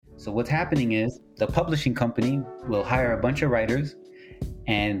So what's happening is the publishing company will hire a bunch of writers,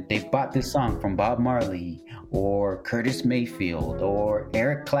 and they've bought this song from Bob Marley or Curtis Mayfield or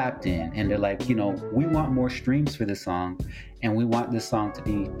Eric Clapton, and they're like, we want more streams for this song, and we want this song to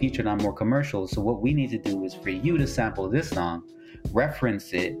be featured on more commercials. So what we need to do is for you to sample this song,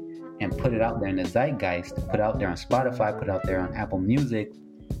 reference it, and put it out there in the zeitgeist, put out there on Spotify, put out there on Apple Music,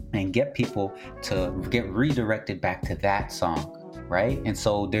 and get people to get redirected back to that song, right? And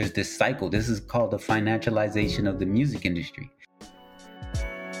so there's this cycle. This is called the financialization of the music industry.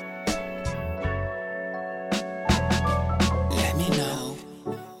 Let me know.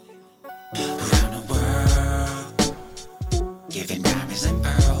 Around the world, giving diamonds and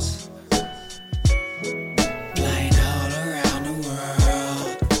pearls. Flying all around the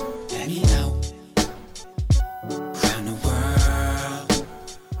world. Let me know. Around the world,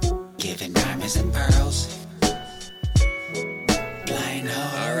 giving diamonds and pearls. Flying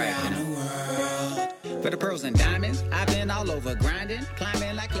all around the world. For the pearls and diamonds, I've been all over grinding,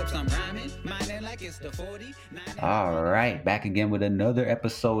 climbing like clips I'm rhyming, mining like it's the 40. All right, back again with another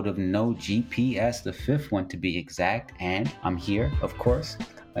episode of No GPS, the fifth one to be exact. And I'm here, of course.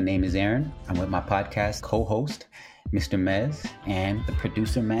 My name is Aaron. I'm with my podcast co-host, Mr. Mez, and the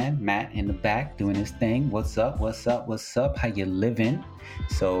producer man, Matt, in the back doing his thing. What's up? What's up? What's up? How you living?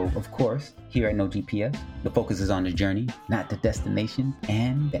 So, of course, here at No GPS, the focus is on the journey, not the destination,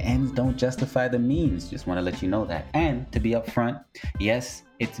 and the ends don't justify the means. Just want to let you know that. And to be upfront, yes,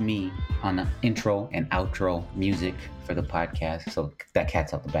 it's me on the intro and outro music for the podcast. So that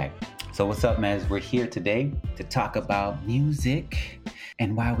cat's out the bag. So what's up, Mez? We're here today to talk about music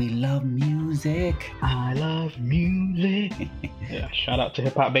and why we love music. I love music. Yeah, shout out to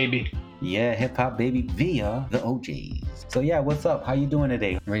Hip Hop Baby. Yeah, Hip Hop Baby via the OJs. So yeah, what's up? How you doing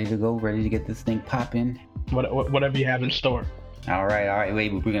today? Ready to go? Ready to get this thing popping? Whatever you have in store. All right.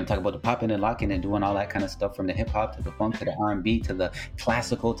 Wait, we're going to talk about the popping and locking and doing all that kind of stuff, from the hip hop to the funk to the R&B to the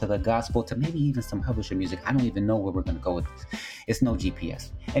classical to the gospel to maybe even some publisher music. I don't even know where we're going to go with this. It's no GPS.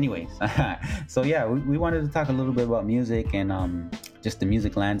 Anyways, so yeah, we wanted to talk a little bit about music and just the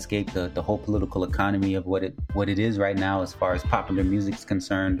music landscape, the whole political economy of what it is right now as far as popular music is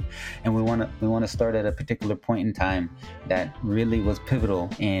concerned. And we want to start at a particular point in time that really was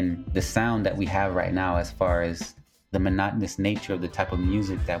pivotal in the sound that we have right now as far as the monotonous nature of the type of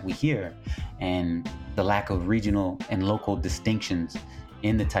music that we hear and the lack of regional and local distinctions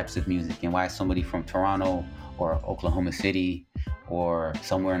in the types of music, and why somebody from Toronto or Oklahoma City or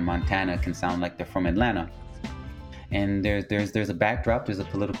somewhere in Montana can sound like they're from Atlanta. And there's a backdrop, there's a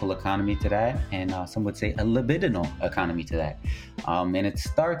political economy to that, and some would say a libidinal economy to that. And it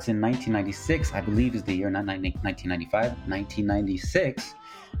starts in 1996, I believe is the year, not 1995, 1996,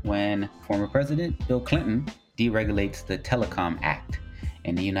 when former President Bill Clinton deregulates the Telecom Act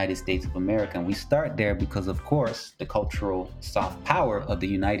in the United States of America. And we start there because, of course, the cultural soft power of the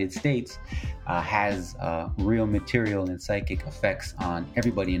United States has real material and psychic effects on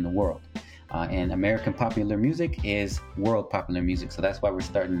everybody in the world. And American popular music is world popular music. So that's why we're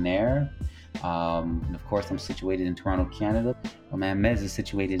starting there. And of course, I'm situated in Toronto, Canada. Well, man, Mez is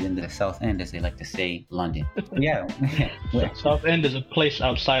situated in the South End, as they like to say, London. Yeah. South End is a place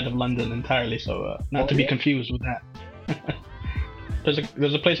outside of London entirely, so not to be confused with that.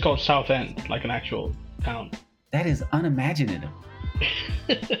 There's a place called South End, like an actual town. That is unimaginative.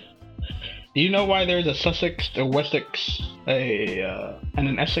 Do you know why there's a Sussex, a Wessex, and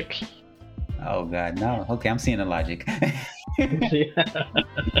an Essex? Oh God, no. Okay, I'm seeing the logic.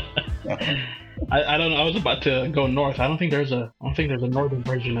 I don't know. I was about to go north. I don't think there's a northern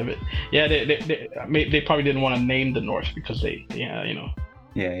version of it. Yeah, they probably didn't want to name the north because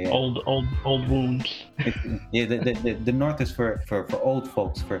Yeah. Old wounds. Yeah, the north is for old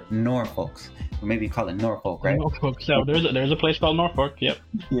folks, for Norfolks. Or maybe call it Norfolk, right? Norfolk. So there's a place called Norfolk. Yep.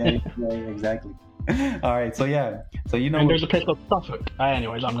 Yeah, exactly. All right, so and there's a place called Suffolk.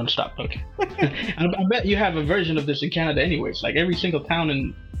 Anyways, I'm gonna stop. Okay. And I bet you have a version of this in Canada, anyways. Like every single town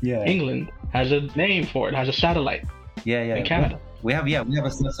in England has a name for it, has a satellite. Yeah. In Canada, we have a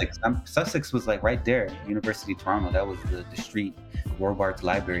Sussex. Sussex was like right there, University of Toronto. That was the street Robarts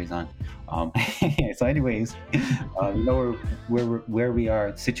Libraries on. So, anyways, you know where we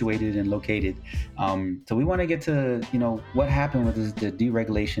are situated and located. So we want to get to what happened with the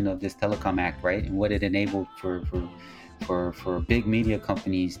deregulation of this Telecom Act, right, and what it enabled for big media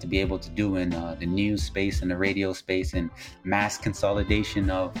companies to be able to do in the news space and the radio space, and mass consolidation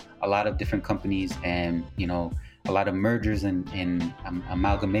of a lot of different companies, and a lot of mergers and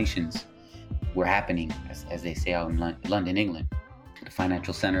amalgamations were happening, as they say out in London, England, the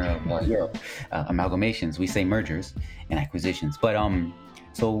financial center of Europe. Amalgamations, we say mergers and acquisitions. But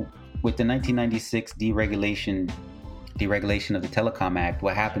So with the 1996 deregulation of the Telecom Act,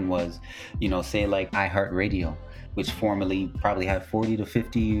 what happened was, say like iHeartRadio, which formerly probably had 40 to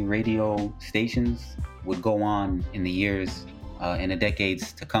 50 radio stations, would go on in the years, in the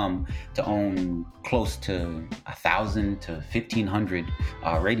decades to come, to own close to 1,000 to 1,500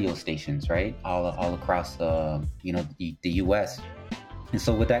 radio stations, right? All across the U.S. And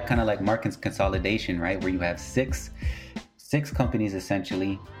so with that kind of like market consolidation, right, where you have six companies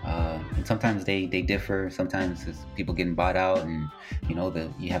essentially, and sometimes they differ. Sometimes it's people getting bought out, and you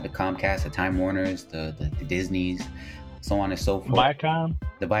have the Comcast, the Time Warners, the Disneys, so on and so forth.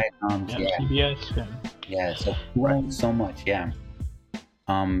 The Viacoms, yeah. CBS. Yeah, so much, yeah.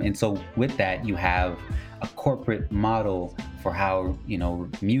 And so with that, you have a corporate model for how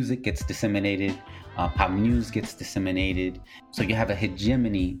music gets disseminated, how news gets disseminated. So you have a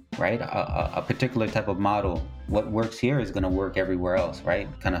hegemony, right? A particular type of model. What works here is going to work everywhere else, right?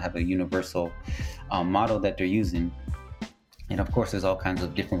 Kind of have a universal model that they're using. And of course, there's all kinds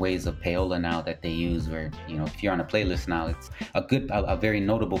of different ways of payola now that they use, where, if you're on a playlist now, it's a very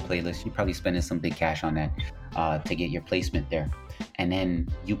notable playlist. You're probably spending some big cash on that to get your placement there. And then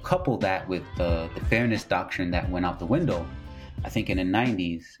you couple that with the fairness doctrine that went out the window, I think in the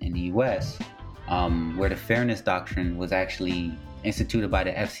 90s in the US, where the fairness doctrine was actually instituted by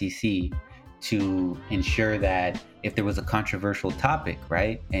the FCC to ensure that if there was a controversial topic,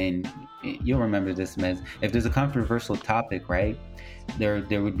 right? And you'll remember this, Mez. If there's a controversial topic, right, there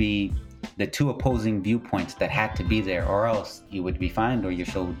would be the two opposing viewpoints that had to be there, or else you would be fined or your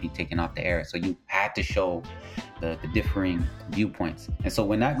show would be taken off the air. So you had to show the differing viewpoints. And so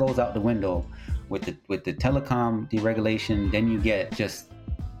when that goes out the window with the telecom deregulation, then you get just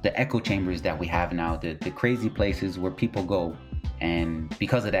the echo chambers that we have now, the crazy places where people go. And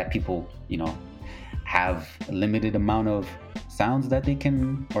because of that, people, have a limited amount of sounds that they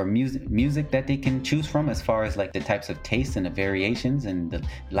can, or music that they can choose from, as far as like the types of tastes and the variations and the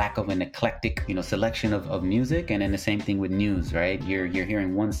lack of an eclectic, selection of music. And then the same thing with news, right? You're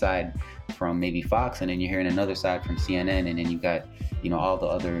hearing one side from maybe Fox, and then you're hearing another side from CNN, and then you got, all the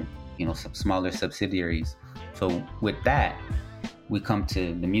other, smaller subsidiaries. So with that, we come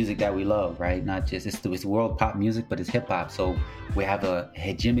to the music that we love, right? Not just, it's world pop music, but it's hip hop. So we have a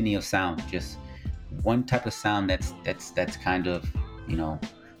hegemony of sound, just one type of sound that's kind of,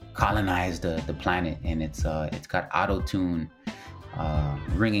 colonized the planet, and it's got auto-tune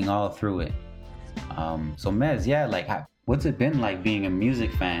ringing all through it. So Mez, yeah, like what's it been like being a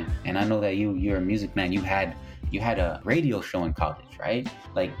music fan? And I know that you're a music man. You had a radio show in college, right?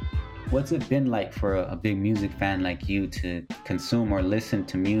 Like, what's it been like for a big music fan like you to consume or listen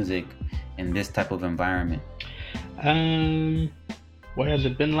to music in this type of environment? What has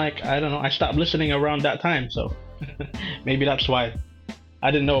it been like? I don't know. I stopped listening around that time, so maybe that's why.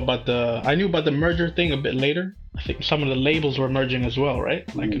 I knew about the merger thing a bit later. I think some of the labels were merging as well, right?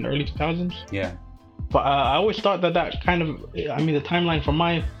 Like in the early 2000s. Yeah. But I always thought that kind of, the timeline from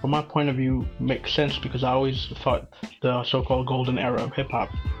my point of view makes sense, because I always thought the so-called golden era of hip-hop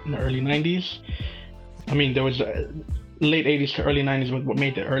in the early 90s. There was late 80s to early 90s. What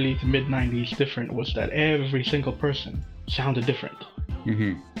made the early to mid 90s different was that every single person sounded different.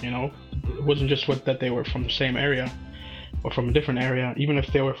 Mm-hmm. It wasn't just that they were from the same area or from a different area. Even if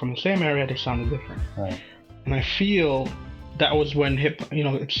they were from the same area, they sounded different. Right. And I feel that was when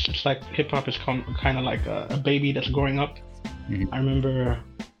it's like hip hop is kind of like a baby that's growing up. Mm-hmm. I remember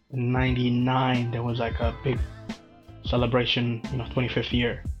in '99 there was like a big celebration, 25th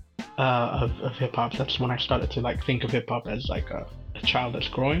year of hip hop. That's when I started to like think of hip hop as like a child that's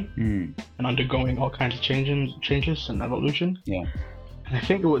growing and undergoing all kinds of changes and evolution. Yeah. And I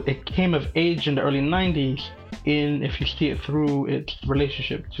think it came of age in the early 90s, if you see it through its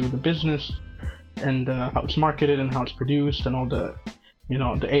relationship to the business and how it's marketed and how it's produced and all the,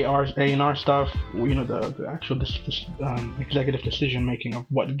 the A&R stuff, the actual executive decision making of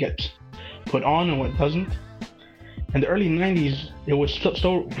what gets put on and what doesn't. In the early 90s, it was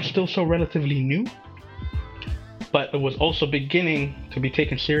still so relatively new, but it was also beginning to be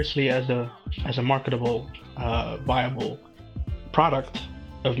taken seriously as a marketable, viable product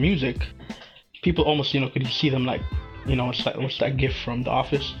of music. People almost, could you see them like, it's like, what's that gif from The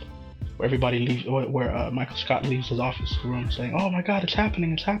Office, where everybody leaves, where Michael Scott leaves his office room saying, "Oh my God, it's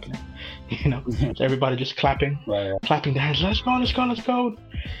happening!" So everybody just clapping the hands. Let's go!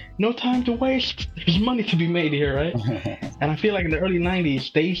 No time to waste. There's money to be made here, right? And I feel like in the early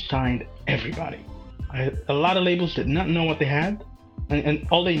 90s, they signed everybody. A lot of labels did not know what they had, and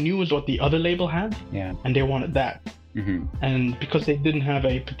all they knew was what the other label had, and they wanted that. Mm-hmm. And because they didn't have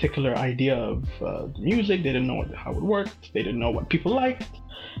a particular idea of the music, they didn't know how it worked, they didn't know what people liked,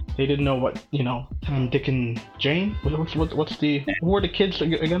 they didn't know what, Tom, Dick, and Jane. Who were the kids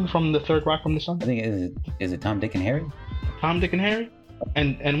again from the Third Rock from the Sun? I think is it Tom, Dick, and Harry? Tom, Dick, and Harry?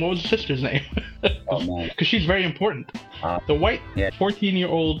 And what was the sister's name? Oh man, because she's very important. The white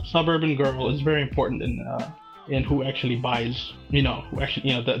 14-year-old suburban girl is very important in who actually buys,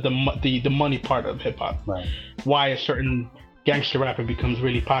 the money part of hip hop. Right. Why a certain gangster rapper becomes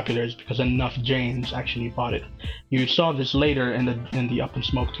really popular is because enough Janes actually bought it. You saw this later in the Up in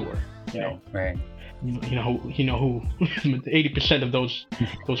Smoke tour. Right. You know who 80% of those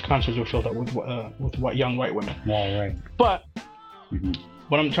concerts were filled up with young white women. Yeah, right. But Mm-hmm.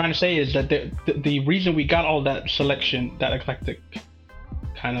 what I'm trying to say is that the reason we got all that selection, that eclectic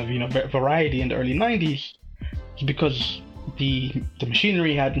kind of variety in the early 90s is because the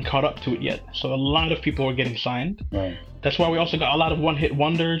machinery hadn't caught up to it yet. So a lot of people were getting signed. Right. That's why we also got a lot of one-hit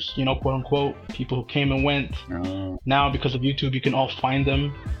wonders, quote unquote, people who came and went. Oh. Now because of YouTube, you can all find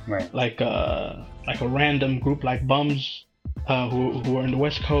them. Right. Like a random group like Bums, who are in the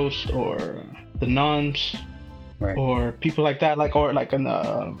West Coast, or the Nuns. Right. Or people like that, in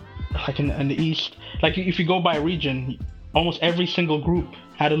the East. Like if you go by region, almost every single group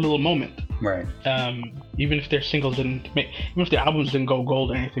had a little moment. Right. Even if their singles even if their albums didn't go gold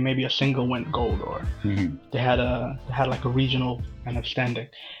or anything, maybe a single went gold, or they had like a regional kind of standing.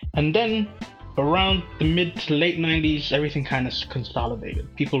 And then around the mid to late 90s, everything kind of consolidated.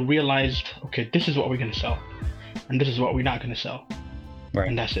 People realized, okay, this is what we're gonna sell, and this is what we're not gonna sell. Right.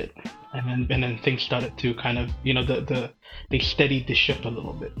 And that's it. And then things started to kind of, they steadied the ship a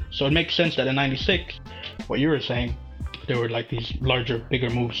little bit. So it makes sense that in 96, what you were saying, there were like these larger, bigger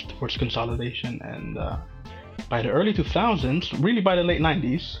moves towards consolidation. And by the early 2000s, really by the late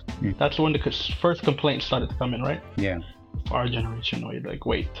 90s, that's when the first complaints started to come in, right? Yeah. For our generation, where you're like,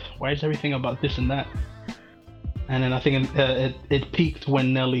 wait, why is everything about this and that? And then I think it peaked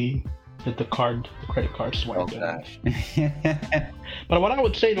when Nelly did the credit card swipe. Oh gosh. But what I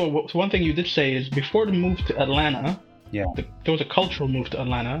would say, though, one thing you did say is before the move to Atlanta, there was a cultural move to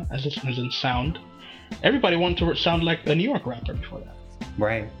Atlanta, as in sound. Everybody wanted to sound like a New York rapper before that.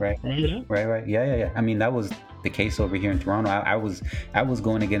 Right. Remember that? Right. Yeah. I mean, that was the case over here in Toronto. I was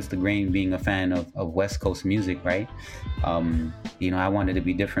going against the grain, being a fan of West Coast music, right? I wanted to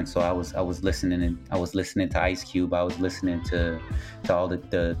be different, so I was listening to Ice Cube. I was listening to all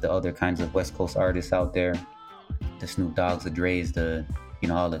the other kinds of West Coast artists out there, the Snoop Dogg's, the Dre's,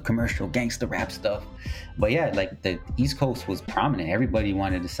 all the commercial gangster rap stuff. But yeah, like the East Coast was prominent. Everybody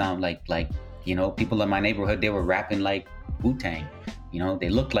wanted to sound like people in my neighborhood. They were rapping like Wu-Tang. They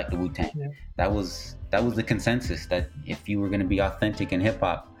looked like the Wu-Tang. Yeah. That was the consensus, that if you were going to be authentic in hip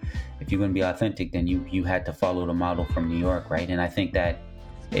hop, then you had to follow the model from New York, right? And I think that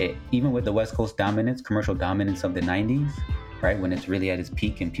even with the West Coast dominance, commercial dominance of the 90s, right, when it's really at its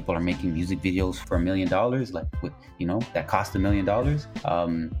peak and people are making music videos for $1 million, like with that cost $1 million,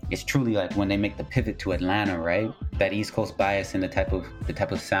 it's truly like when they make the pivot to Atlanta, right? That East Coast bias and the type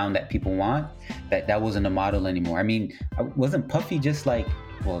of sound that people want, that wasn't a model anymore. I mean, wasn't Puffy just like,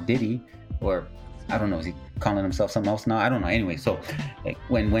 well, did he? Or I don't know, is he calling himself something else now? I don't know. Anyway, so like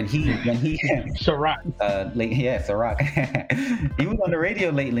when he Ciroc. Ciroc. He was on the radio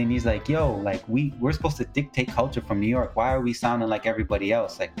lately and he's like, yo, like we're supposed to dictate culture from New York. Why are we sounding like everybody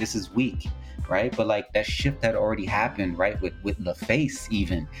else? Like, this is weak, right? But like that shift had already happened, right? With LaFace,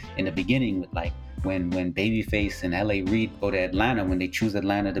 even in the beginning, with like when Babyface and L.A. Reid go to Atlanta, when they choose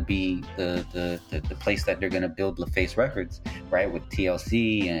Atlanta to be the place that they're gonna build LaFace Records, right? With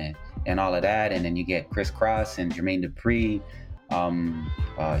TLC and all of that, and then you get Criss Cross and Jermaine Dupri.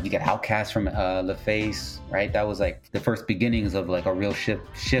 You get Outkast from LaFace, right? That was like the first beginnings of like a real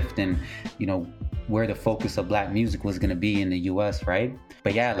shift in, where the focus of Black music was going to be in the U.S., right?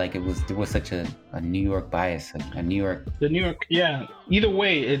 But yeah, like there was such a New York bias, a New York. The New York, yeah. Either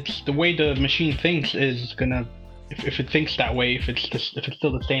way, it's the way the machine thinks is gonna. If it thinks that way, if it's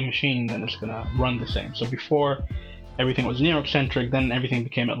still the same machine, then it's gonna run the same. So before everything was New York centric, then everything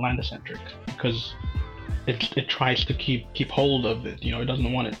became Atlanta centric because it tries to keep hold of it. It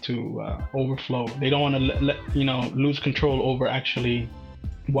doesn't want it to overflow. They don't want to lose control over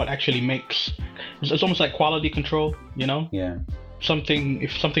what actually makes. It's almost like quality control. Yeah.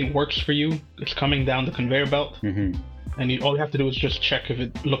 If something works for you, it's coming down the conveyor belt. Mm-hmm. And all you have to do is just check if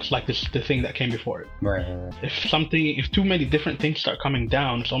it looks like the thing that came before it. Right. If too many different things start coming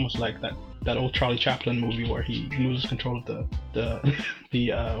down, it's almost like that that old Charlie Chaplin movie where he loses control of the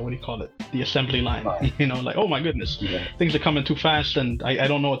what do you call it? The assembly line. You know, like, oh my goodness, things are coming too fast, and I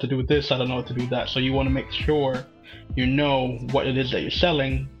don't know what to do with this. I don't know what to do with that. So you want to make sure you know what it is that you're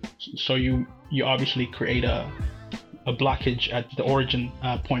selling. So you obviously create a blockage at the origin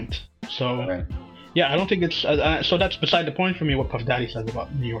point. So. Right. Yeah, I don't think it's so. That's beside the point for me. What Puff Daddy says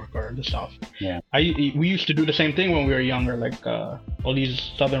about New York or the South. Yeah, we used to do the same thing when we were younger. Like all these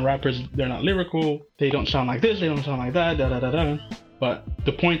Southern rappers, they're not lyrical. They don't sound like this. They don't sound like that. Da da da da. But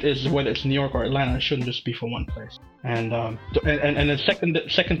the point is, whether it's New York or Atlanta, it shouldn't just be for one place. And then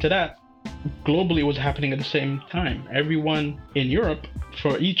second to that, globally, it was happening at the same time. Everyone in Europe,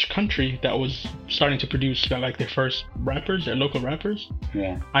 for each country that was starting to produce like their first rappers, their local rappers.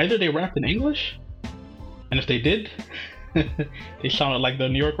 Yeah. Either they rapped in English. And if they did, they sounded like the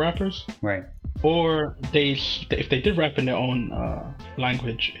New York rappers. Right. Or if they did rap in their own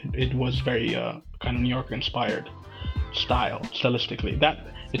language, it was very kind of New York inspired style, stylistically.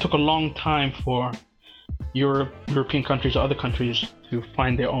 It took a long time for European countries or other countries to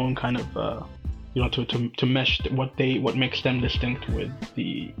find their own kind of, to mesh what makes them distinct with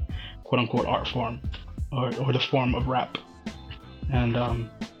the quote unquote art form or the form of rap. And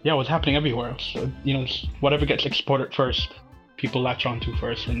it was happening everywhere. So, whatever gets exported first, people latch onto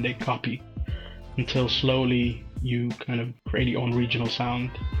first, and they copy until slowly you kind of create your own regional sound.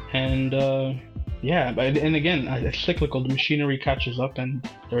 And and again, it's cyclical. The machinery catches up, and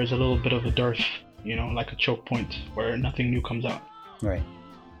there is a little bit of a dearth, like a choke point where nothing new comes out. Right.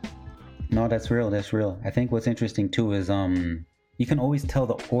 No, that's real. That's real. I think what's interesting too is you can always tell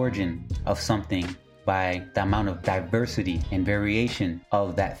the origin of something by the amount of diversity and variation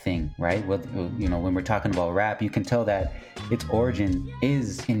of that thing, right? When we're talking about rap, you can tell that its origin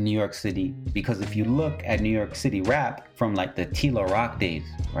is in New York City, because if you look at New York City rap from like the Tila Rock days,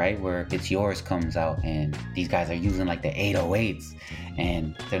 right, where It's Yours comes out and these guys are using like the 808s,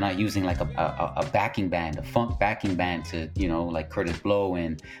 and they're not using like a backing band, a funk backing band to, like Curtis Blow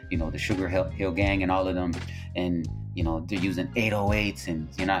and, the Sugar Hill Gang and all of them, and they're using 808s, and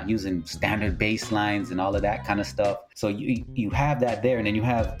you're not using standard bass lines and all of that kind of stuff. So you have that there, and then you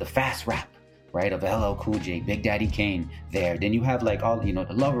have the fast rap, right, of LL Cool J, Big Daddy Kane there. Then you have like all, the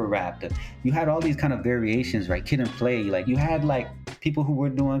lover rap. You had all these kind of variations, right? Kid and Play. Like you had like people who were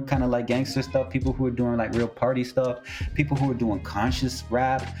doing kind of like gangster stuff, people who were doing like real party stuff, people who were doing conscious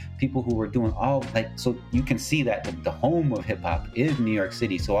rap, people who were doing all like, so you can see that the home of hip hop is New York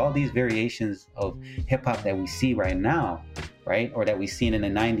City. So all these variations of hip hop that we see right now, right, or that we've seen in the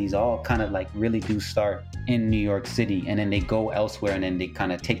 90s, all kind of like really do start in New York City, and then they go elsewhere, and then they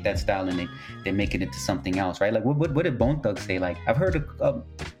kind of take that style and they make it into something else, right? Like what did Bone Thugs say? Like I've heard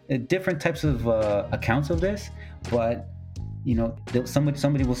different types of accounts of this, but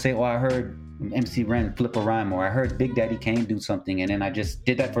somebody will say, oh, I heard MC Ren flip a rhyme, or I heard Big Daddy Kane do something, and then I just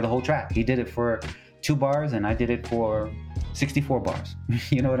did that for the whole track. He did it for 2 bars, and I did it for 64 bars.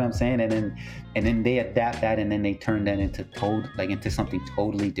 You know what I'm saying? And then they adapt that, and then they turn that into something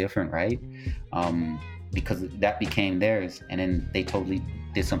totally different, right? Because that became theirs, and then they totally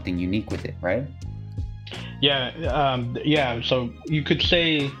did something unique with it, right? Yeah. So you could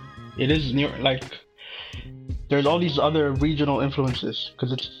say it is New York, like there's all these other regional influences,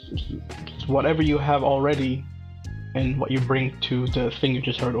 because it's whatever you have already and what you bring to the thing you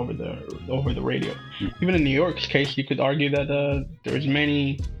just heard over the radio. Even in New York's case, you could argue that there's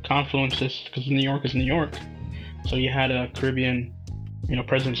many confluences, because New York is New York. So you had a Caribbean,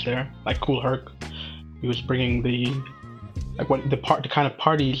 presence there, like Kool Herc. He was bringing the kind of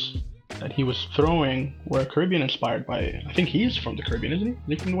parties that he was throwing were Caribbean inspired by. I think he's from the Caribbean, isn't he? Is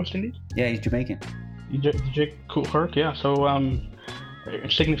he from the West Indies? Yeah, he's Jamaican. Kool Herc, yeah. So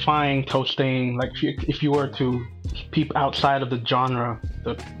signifying toasting, like if you were to peep outside of the genre,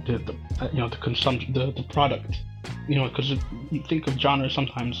 the consumption, the product, because you think of genre,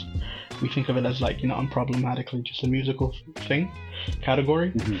 sometimes we think of it as like unproblematically just a musical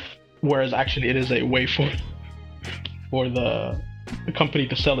category, whereas actually it is a way for the company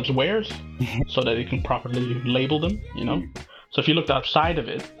to sell its wares so that it can properly label them. So if you looked outside of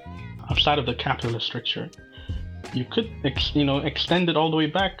the capitalist stricture, you could extend it all the way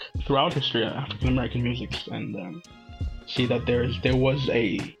back throughout history of African American music, and see that there was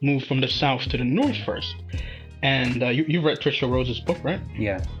a move from the south to the north first. And you've read Trisha Rose's book, right?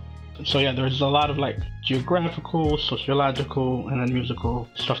 Yeah. So yeah, there's a lot of like geographical, sociological, and then musical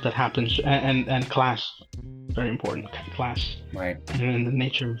stuff that happens, and class, very important, class. Right. And then the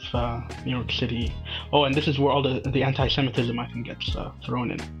nature of New York City. Oh, and this is where all the anti-Semitism, I think, gets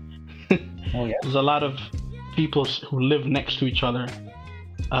thrown in. Oh yeah. There's a lot of people who live next to each other,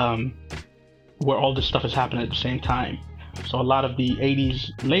 where all this stuff is happening at the same time. So a lot of the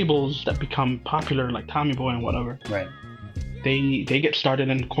 80s labels that become popular, like Tommy Boy and whatever, Right. they get started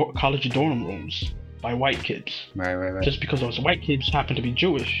in college dorm rooms by white kids. Right. Just because those white kids happen to be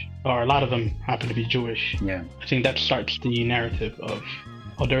Jewish, or a lot of them happen to be Jewish. Yeah. I think that starts the narrative of,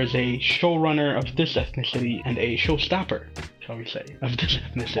 oh, there is a showrunner of this ethnicity and a showstopper, shall we say, of this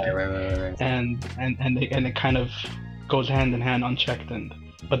ethnicity. Right. And it kind of goes hand in hand, unchecked.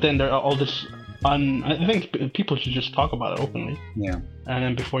 But then there are all this. I think people should just talk about it openly. Yeah. And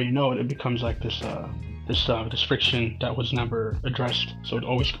then before you know it, it becomes like this friction that was never addressed. So it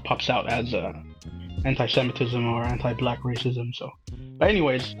always pops out as anti-Semitism or anti-Black racism. So, but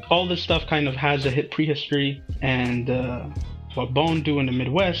anyways, all this stuff kind of has a prehistory, and what Bone do in the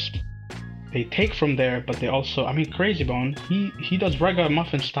Midwest, they take from there, but they also, I mean, Crazy Bone, he does reggae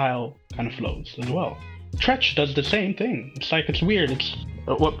muffin style kind of flows as well. Tretch does the same thing. It's like, it's weird. It's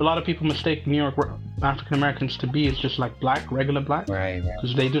what a lot of people mistake New York African Americans to be is just like black, regular black. Right.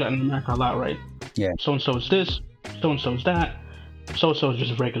 Because they do that in America a lot, right? Yeah. So and so is this, so and so is that, so and so is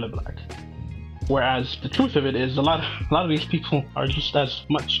just regular black. Whereas the truth of it is a lot of these people are just as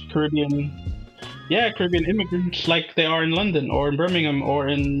much Caribbean immigrants like they are in London or in Birmingham or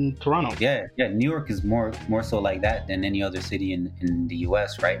in Toronto. Yeah. New York is more so like that than any other city in the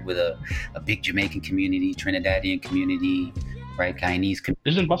U.S., right? With a big Jamaican community, Trinidadian community, right? Guyanese.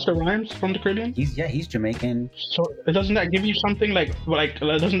 Isn't Busta Rhymes from the Caribbean? He's Jamaican. So doesn't that give you something like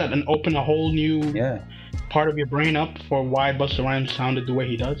doesn't that open a whole new part of your brain up for why Busta Rhymes sounded the way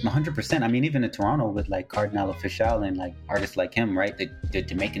he does? 100%. I mean, even in Toronto with like Cardinal Official and like artists like him, right? The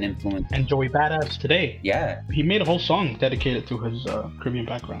Jamaican influence. And Joey Badass today. Yeah. He made a whole song dedicated to his Caribbean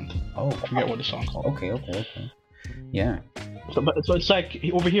background. Oh, I forget what the song's called. Okay. Yeah. So it's like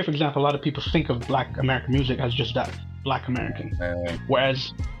over here, for example, a lot of people think of Black American music as just that, Black American. Right.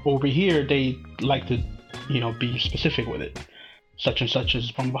 Whereas over here, they like to, be specific with it. Such and such is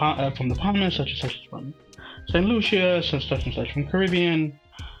from the Bahamas, such and such is from St. Lucia, such and such from Caribbean.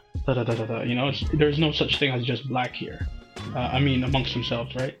 There's no such thing as just black here. Amongst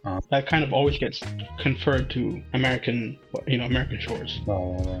themselves, right? That kind of always gets conferred to American shores.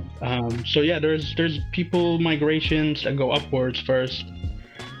 Right. So yeah, there's people migrations that go upwards first,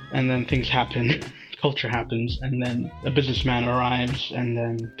 and then things happen. Culture happens, and then a businessman arrives, and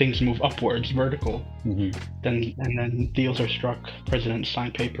then things move upwards, vertical. Mm-hmm. Then deals are struck, presidents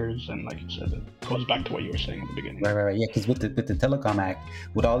sign papers, and like you said, it goes back to what you were saying at the beginning. Right. Yeah, because with the Telecom Act,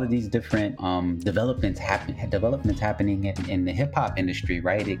 with all of these different developments happening in the hip hop industry,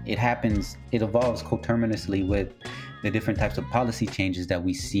 right? It evolves coterminously with the different types of policy changes that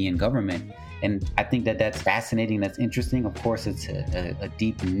we see in government. And I think that's fascinating, that's interesting. Of course, it's a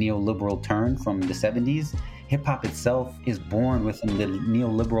deep neoliberal turn from the 70s. Hip-hop itself is born within the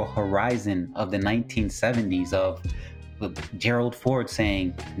neoliberal horizon of the 1970s of Gerald Ford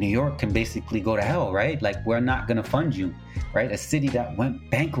saying, New York can basically go to hell, right? Like, we're not going to fund you, right? A city that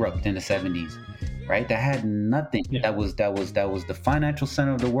went bankrupt in the 70s, right? That had nothing. Yeah. That was the financial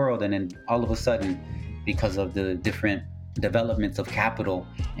center of the world. And then all of a sudden, because of the different developments of capital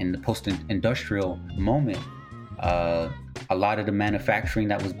in the post-industrial moment, a lot of the manufacturing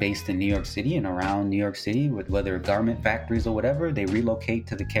that was based in New York City and around New York City, with whether garment factories or whatever, they relocate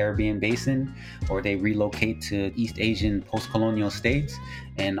to the Caribbean basin or they relocate to East Asian post-colonial states.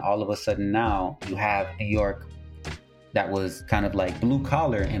 And all of a sudden now you have New York that was kind of like blue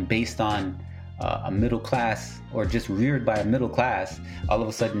collar and based on a middle class, or just reared by a middle class. All of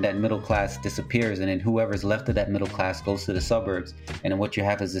a sudden that middle class disappears, and then whoever's left of that middle class goes to the suburbs, and then what you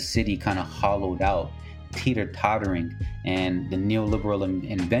have is a city kind of hollowed out, teeter-tottering, and the neoliberal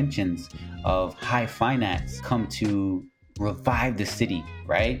inventions of high finance come to revive the city,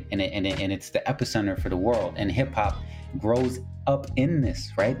 right? And it's the epicenter for the world, and hip-hop grows up in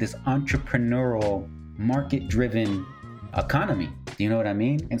this, right? This entrepreneurial, market-driven economy. Do you know what I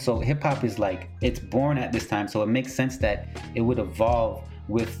mean? And so hip hop is like, it's born at this time, so it makes sense that it would evolve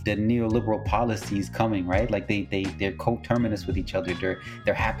with the neoliberal policies coming, right? Like they're coterminous with each other.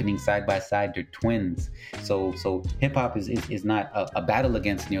 They're happening side by side. They're twins. So hip hop is not a battle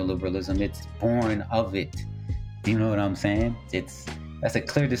against neoliberalism. It's born of it. Do you know what I'm saying? That's a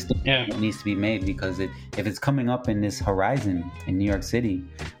clear distinction that needs to be made, because if it's coming up in this horizon in New York City,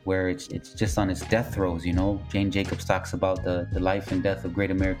 where it's just on its death throes, Jane Jacobs talks about the life and death of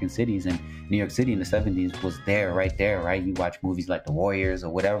great American cities, and New York City in the 70s was right there, right? You watch movies like The Warriors or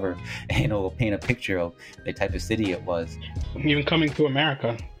whatever, paint a picture of the type of city it was. Even coming to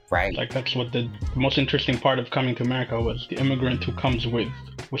America. Right. Like that's what the most interesting part of coming to America was, the immigrant who comes with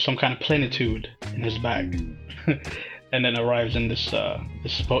some kind of plenitude in his bag. and then arrives in this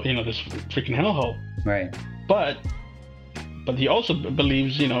this freaking hellhole. Right. But he also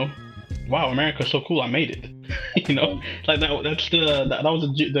believes, wow, America's so cool, I made it. Like that. That was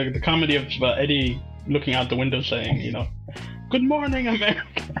the comedy of Eddie looking out the window saying, "Good morning, America."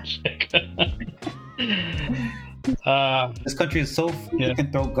 This country is so you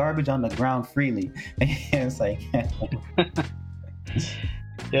can throw garbage on the ground freely. It's like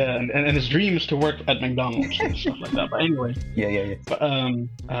yeah, and his dream is to work at McDonald's and stuff like that. But anyway, yeah. But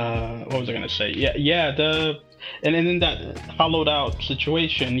what was I gonna say? And in that hollowed out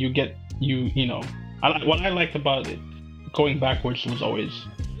situation, you get what I liked about it going backwards was always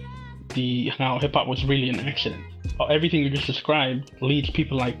how hip hop was really an accident. Everything you just described leads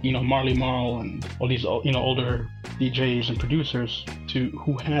people like Marley Marl and all these older DJs and producers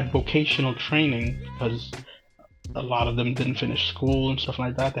who had vocational training, because a lot of them didn't finish school and stuff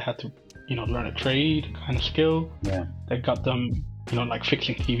like that. They had to learn a trade kind of skill that got them like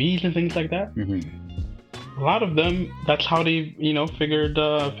fixing TVs and things like that. A lot of them, that's how they figured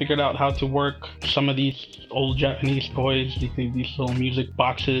out how to work some of these old Japanese toys, these little music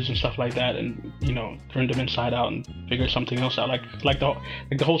boxes and stuff like that, and turned them inside out and figured something else out. Like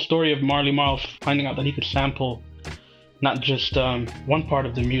the whole story of Marley Marl finding out that he could sample not just one part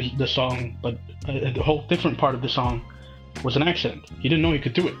of the song, but a whole different part of the song was an accident. He didn't know he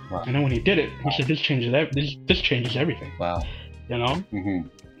could do it. Wow. And then when he did it, he said, "This changes everything." Wow.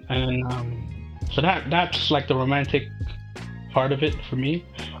 And so that's like the romantic part of it for me,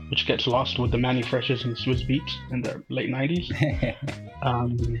 which gets lost with the Manny Freshes and Swizz Beatz in the late 90s.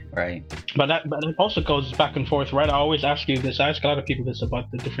 Right. But it also goes back and forth, right? I always ask you this. I ask a lot of people this about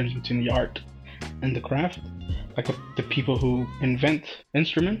the difference between the art and the craft. Like the people who invent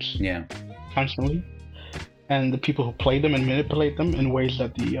instruments constantly, and the people who play them and manipulate them in ways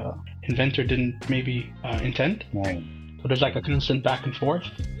that the inventor didn't maybe intend. Right. So there's like a constant back and forth.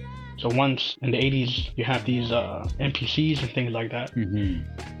 So once in the 80s, you have these MPCs and things like that.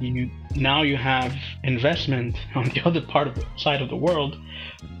 Now you have investment on the other side of the world,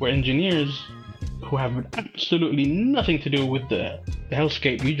 where engineers who have absolutely nothing to do with the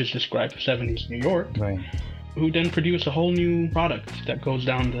hellscape you just described, 70s New York, who then produce a whole new product that goes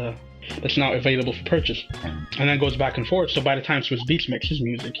down that's now available for purchase, and then goes back and forth. So by the time Swizz Beatz makes his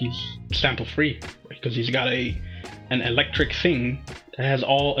music, he's sample free, because he's got an electric thing that has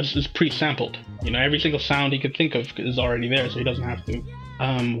is pre-sampled. Every single sound he could think of is already there, so he doesn't have to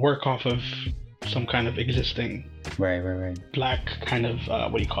work off of some kind of existing black kind of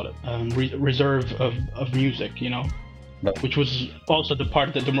reserve of music, which was also the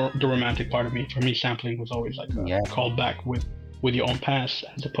part that the romantic part of me. For me, sampling was always like a call back with your own past,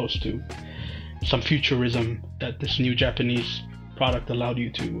 as opposed to some futurism that this new Japanese product allowed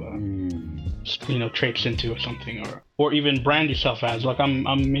you to traipse into or something, or even brand yourself as like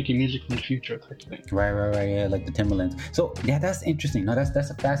I'm making music from the future type of thing. Right, like the Timberlands. So that's interesting. No,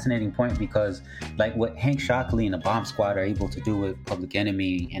 that's a fascinating point, because like what Hank Shockley and the Bomb Squad are able to do with Public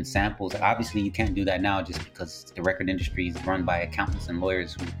Enemy and samples, obviously you can't do that now, just because the record industry is run by accountants and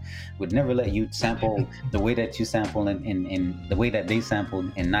lawyers who would never let you sample the way that you sample and the way that they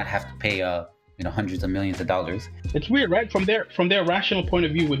sampled, and not have to pay hundreds of millions of dollars. It's weird, right? From their rational point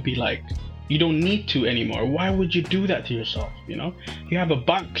of view would be like, you don't need to anymore. Why would you do that to yourself? You have a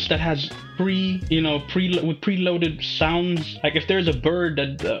box that has with preloaded sounds. Like if there's a bird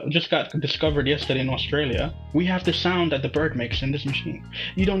that just got discovered yesterday in Australia, we have the sound that the bird makes in this machine.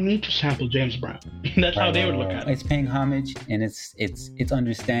 You don't need to sample James Brown. That's how they would look at it. It's paying homage, and it's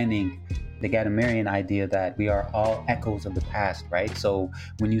understanding the Gadamerian idea that we are all echoes of the past, right? So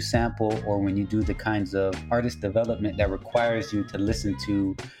when you sample, or when you do the kinds of artist development that requires you to listen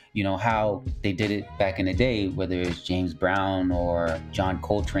to, how they did it back in the day, whether it's James Brown or John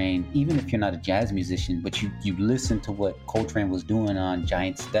Coltrane, even if you're not a jazz musician, but you listen to what Coltrane was doing on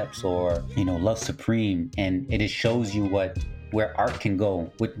Giant Steps or, Love Supreme, and it shows you where art can go,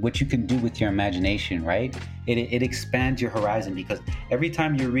 what you can do with your imagination, right? It expands your horizon, because every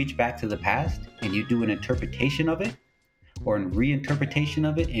time you reach back to the past and you do an interpretation of it, or a reinterpretation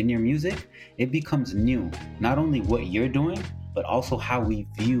of it in your music, it becomes new. Not only what you're doing, but also how we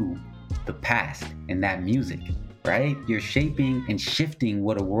view the past in that music, right? You're shaping and shifting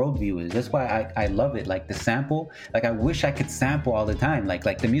what a worldview is. That's why I love it. Like the sample, like I wish I could sample all the time. Like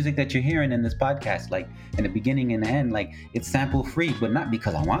the music that you're hearing in this podcast, like in the beginning and the end, like it's sample free, but not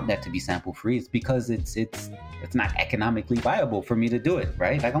because I want that to be sample free. It's because it's not economically viable for me to do it,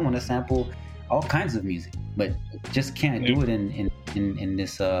 right? Like I want to sample all kinds of music, but just can't do it in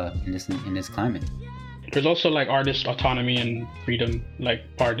this climate. There's also like artist autonomy and freedom,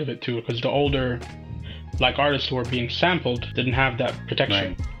 like part of it too, because the older black artists who were being sampled didn't have that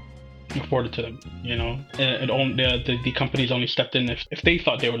protection afforded to them. You know, the companies only stepped in if they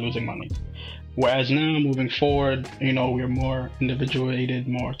thought they were losing money. Whereas now, moving forward, you know, we're more individuated,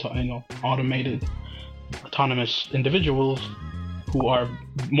 more automated, autonomous individuals who are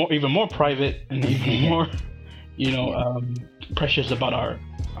even more private and even more, you know, precious about our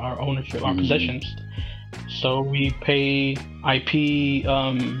ownership, our possessions. So we pay IP.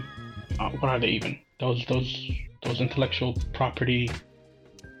 What are they even? Those intellectual property,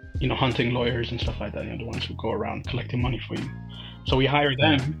 you know, hunting lawyers and stuff like that. You know, the ones who go around collecting money for you. So we hire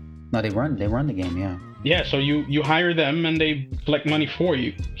them. No, they run the game, yeah. Yeah, so you hire them and they collect money for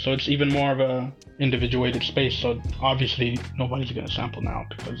you. So it's even more of a individuated space. So obviously nobody's gonna sample now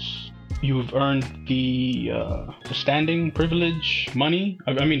because you've earned the standing, privilege, money.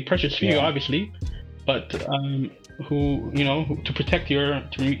 I mean, precious for you, obviously, but to protect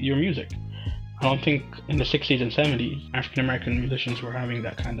your music. I don't think in the 60s and 70s African American musicians were having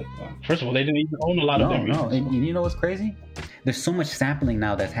that kind of. First of all, they didn't even own a lot of their music. No, and you know what's crazy? There's so much sampling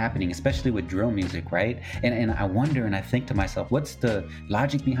now that's happening, especially with drill music, right? And I wonder and I think to myself, what's the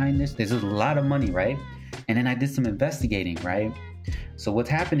logic behind this? There's a lot of money, right? And then I did some investigating, right? So what's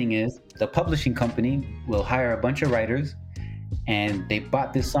happening is the publishing company will hire a bunch of writers, and they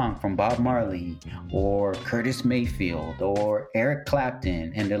bought this song from Bob Marley or Curtis Mayfield or Eric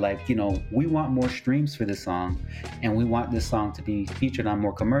Clapton, and they're like, you know, we want more streams for this song, and we want this song to be featured on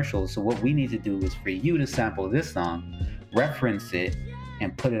more commercials. So what we need to do is for you to sample this song, reference it,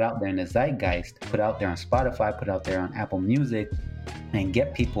 and put it out there in the zeitgeist, put it out there on Spotify, put it out there on Apple Music, and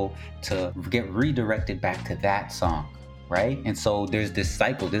get people to get redirected back to that song. Right? And so there's this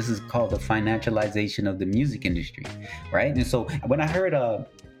cycle. This is called the financialization of the music industry, right? And so when I heard,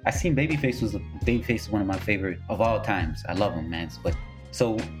 I seen Babyface is one of my favorite of all times. I love him, man. But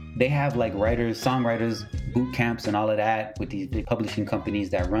so they have like songwriters, boot camps and all of that with these big publishing companies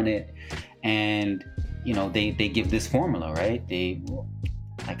that run it. And, you know, they give this formula, right?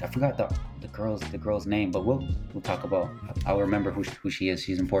 I forgot the girl's name, but we'll talk about, I'll remember who she is.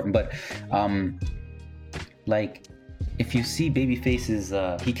 She's important. But, if you see Babyface's,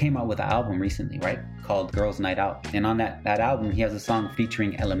 he came out with an album recently, right? Called Girls Night Out. And on that album, he has a song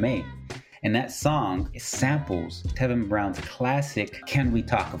featuring LMA. And that song samples Tevin Brown's classic Can We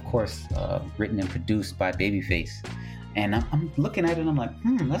Talk, of course, written and produced by Babyface. And I'm looking at it and I'm like,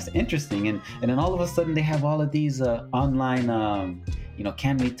 that's interesting. And then all of a sudden they have all of these online,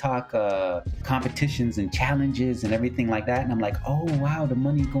 Can We Talk competitions and challenges and everything like that. And I'm like, oh, wow, the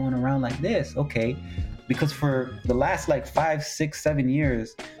money's going around like this. Okay. Because for the last 5, 6, 7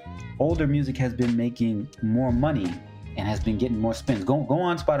 years, older music has been making more money and has been getting more spins. Go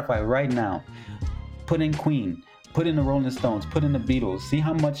on Spotify right now. Put in Queen, put in the Rolling Stones, put in the Beatles. See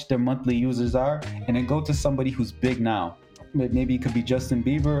how much their monthly users are, and then go to somebody who's big now. Maybe it could be Justin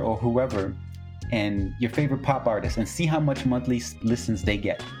Bieber or whoever, and your favorite pop artist, and see how much monthly listens they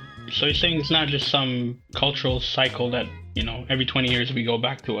get. So you're saying it's not just some cultural cycle that, you know, every 20 years we go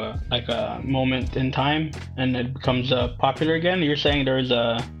back to a moment in time and it becomes popular again? You're saying there's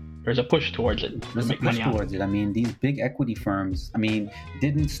a push towards it. There's a push towards it. I mean, these big equity firms. I mean,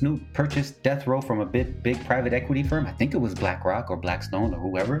 didn't Snoop purchase Death Row from a big private equity firm? I think it was BlackRock or Blackstone or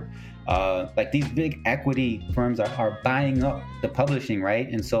whoever. These big equity firms are buying up the publishing, right?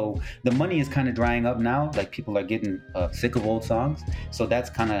 And so the money is kind of drying up now. Like, people are getting sick of old songs. So that's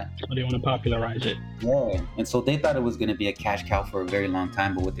kind of... They want to popularize it. Yeah. And so they thought it was going to be a cash cow for a very long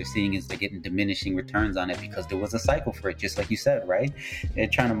time. But what they're seeing is they're getting diminishing returns on it because there was a cycle for it, just like you said, right? They're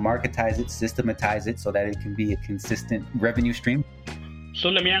trying to marketize it, systematize it so that it can be a consistent revenue stream. So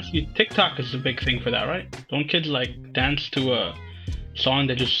let me ask you, TikTok is a big thing for that, right? Don't kids dance to a song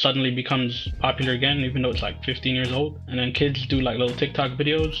that just suddenly becomes popular again, even though it's 15 years old, and then kids do little TikTok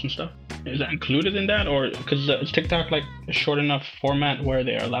videos and stuff? Is that included in that, or because is TikTok a short enough format where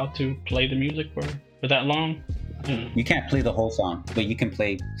they're allowed to play the music for that long? You can't play the whole song, but you can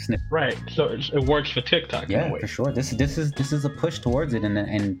play snippets. Right, so it works for TikTok. Yeah, in a way. For sure. This is a push towards it,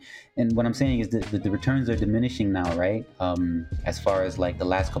 and what I'm saying is that the returns are diminishing now, right? As far as the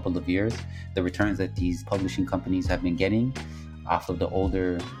last couple of years, the returns that these publishing companies have been getting off of the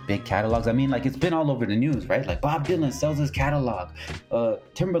older big catalogs. I mean, it's been all over the news, right? Bob Dylan sells his catalog,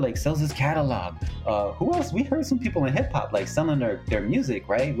 Timberlake sells his catalog. Who else? We heard some people in hip hop selling their music,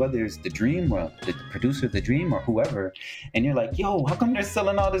 right? Whether it's The Dream or the producer of The Dream or whoever, and you're like, yo, how come they're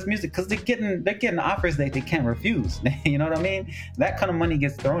selling all this music? Because they're getting offers that they can't refuse. You know what I mean? That kind of money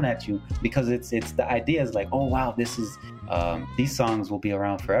gets thrown at you because it's the idea is oh wow, this is these songs will be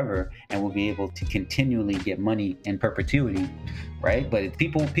around forever and we'll be able to continually get money in perpetuity. right? But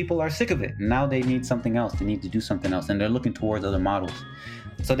people are sick of it. Now they need something else. They need to do something else, and they're looking towards other models.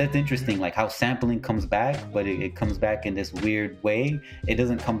 So that's interesting, like how sampling comes back, but it comes back in this weird way. It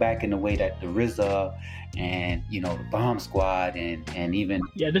doesn't come back in the way that the RZA and the Bomb Squad and even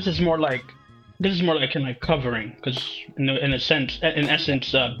this is more like kind of covering, because in essence,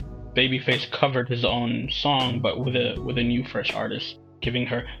 Babyface covered his own song, but with a new fresh artist giving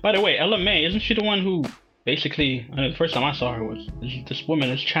her. By the way, Ella May, isn't she the one who basically? The first time I saw her was this woman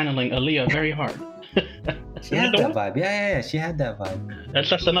is channeling Aaliyah very hard. She had that vibe. Yeah, she had that vibe.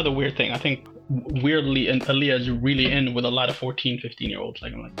 That's another weird thing. I think weirdly, and Aaliyah is really in with a lot of 14, 15-year-olds.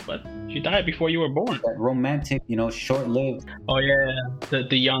 Like, I'm like, but she died before you were born. That romantic, short-lived. Oh yeah,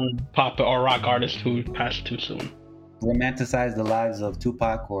 the young pop or rock artist who passed too soon. Romanticize the lives of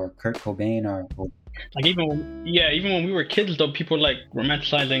Tupac or Kurt Cobain or like even when we were kids though, people were like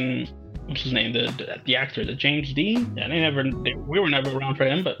romanticizing. What's his name? The actor, the James Dean. Yeah, we were never around for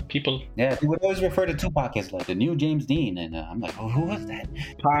him, but people. Yeah, they would always refer to Tupac as like the new James Dean, and I'm like, oh, who was that?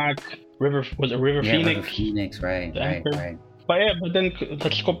 Tupac, River Phoenix? River Phoenix, right. But then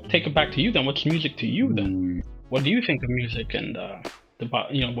let's go take it back to you then. What's music to you then? What do you think of music and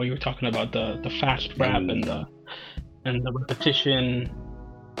what you were talking about the fast rap and the repetition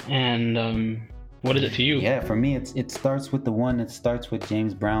and what is it to you? Yeah, for me, it starts with it starts with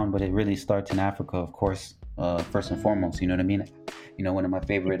James Brown, but it really starts in Africa, of course, first and foremost. You know what I mean? One of my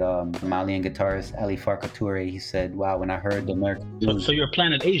favorite Malian guitarists, Ali Farka Touré, he said, "Wow, when I heard the American blues." So you're a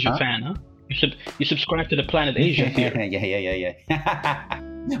Planet Asia fan, huh? You subscribe to the Planet Asia theory. Yeah.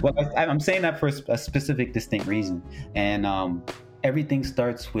 Well, I'm saying that for a specific, distinct reason, and everything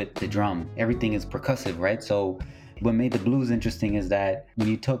starts with the drum. Everything is percussive, right? So what made the blues interesting is that when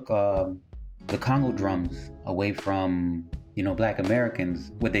you took the Congo drums away from Black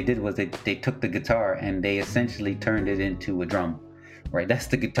Americans, what they did was they took the guitar and they essentially turned it into a drum, right? That's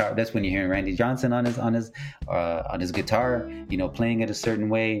the guitar. That's when you're hearing Randy Johnson on his guitar, playing it a certain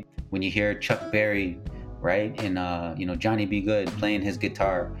way. When you hear Chuck Berry, right, and Johnny B. Good playing his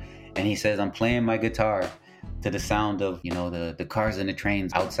guitar, and he says, "I'm playing my guitar to the sound of the cars and the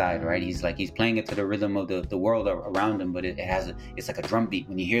trains outside," right? He's playing it to the rhythm of the world around him, but it's like a drum beat.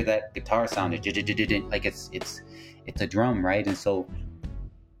 When you hear that guitar sound, like it's a drum, right? And so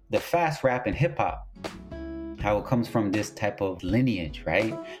the fast rap and hip hop, how it comes from this type of lineage,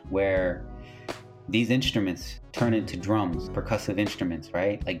 right, where these instruments turn into drums, percussive instruments,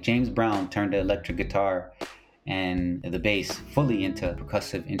 right? Like James Brown turned the electric guitar and the bass fully into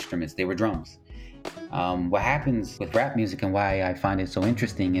percussive instruments. They were drums. What happens with rap music and why I find it so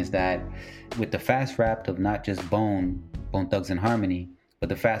interesting is that with the fast rap of not just Bone Thugs and Harmony, but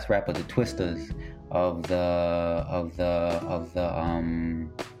the fast rap of the Twistas, of the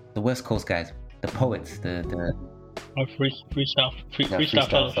West Coast guys, the Poets, the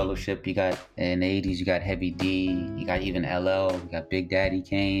Freestyle Fellowship. You got in the 80s, you got Heavy D, you got even LL, you got Big Daddy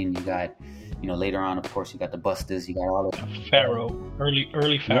Kane, you got later on, of course, you got the Busters, you got all of Pharaoh,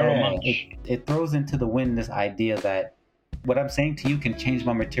 early Pharaoh Monch. It throws into the wind this idea that what I'm saying to you can change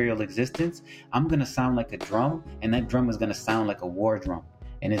my material existence. I'm going to sound like a drum, and that drum is going to sound like a war drum.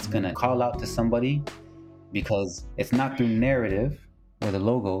 And it's going to call out to somebody, because it's not through narrative or the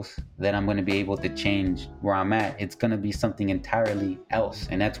logos that I'm going to be able to change where I'm at. It's going to be something entirely else.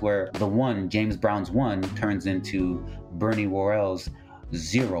 And that's where James Brown's One, turns into Bernie Worrell's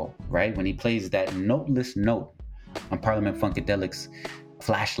Zero, right? When he plays that noteless note on Parliament Funkadelic's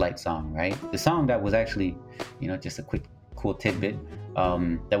Flashlight song, right? The song that was actually, just a quick cool tidbit,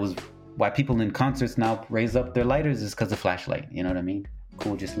 that was why people in concerts now raise up their lighters, is because of Flashlight. You know what I mean?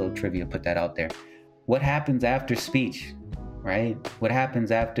 Cool, just a little trivia, put that out there. What happens after speech, right? What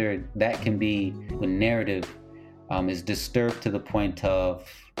happens after that can be when narrative is disturbed to the point of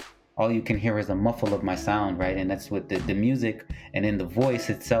all you can hear is a muffle of my sound, right? And that's what the music and then the voice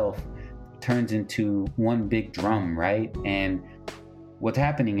itself turns into one big drum, right? And what's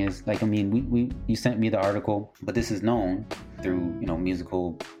happening is, you sent me the article, but this is known through,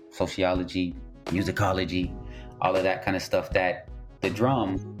 musical sociology, musicology, all of that kind of stuff, that the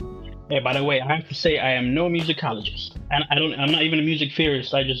drum. Hey, by the way, I have to say I am no musicologist, and I'm not even a music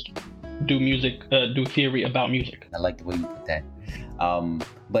theorist. I just do theory about music. I like the way you put that.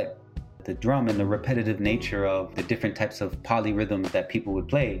 But the drum and the repetitive nature of the different types of polyrhythms that people would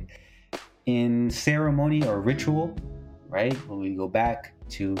play in ceremony or ritual, right? When we go back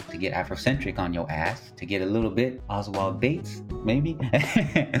to get Afrocentric on your ass, to get a little bit Oswald Bates, maybe.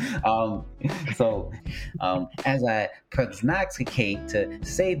 As I prognosticate to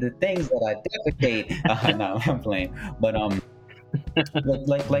say the things that I defecate. No, I'm playing. But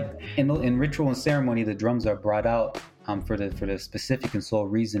like in ritual and ceremony, the drums are brought out for the specific and sole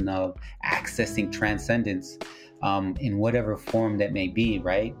reason of accessing transcendence, in whatever form that may be,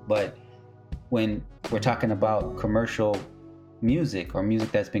 right? But when we're talking about commercial music or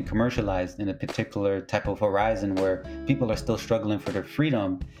music that's been commercialized in a particular type of horizon where people are still struggling for their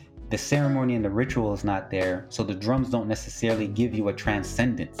freedom, the ceremony and the ritual is not there. So the drums don't necessarily give you a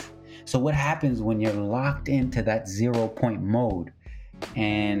transcendence. So what happens when you're locked into that 0 point mode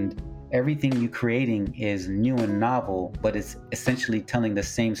and everything you're creating is new and novel, but it's essentially telling the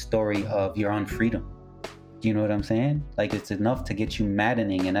same story of your own freedom? Do you know what I'm saying? Like, it's enough to get you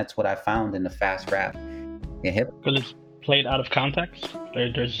maddening, and that's what I found in the fast rap. Because it's played out of context.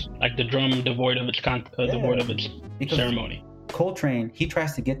 There's like the drum devoid of its devoid of its ceremony. Coltrane, he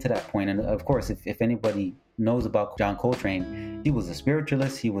tries to get to that point, and of course, if anybody knows about John Coltrane, he was a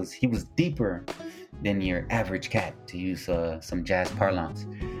spiritualist. He was deeper than your average cat, to use some jazz parlance.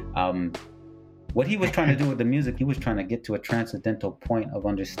 What he was trying to do with the music, he was trying to get to a transcendental point of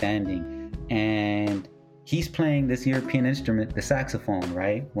understanding, and he's playing this European instrument, the saxophone,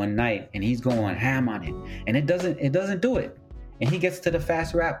 right, one night, and he's going ham on it, and it doesn't do it. And he gets to the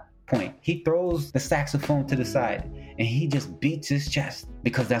fast rap point. He throws the saxophone to the side, and he just beats his chest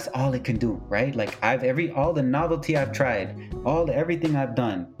because that's all it can do, right? Like, all the novelty I've tried, everything I've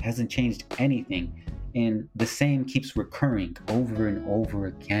done hasn't changed anything. And the same keeps recurring over and over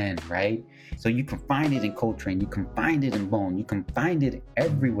again, right? So you can find it in Coltrane, you can find it in Bone, you can find it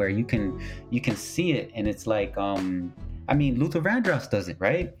everywhere. You can see it, and it's like, Luther Vandross does it,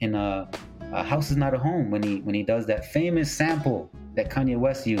 right? In A House Is Not a Home, when he does that famous sample that Kanye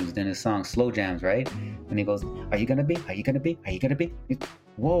West used in his song Slow Jams, right? When he goes, "Are you gonna be? Are you gonna be? Are you gonna be?"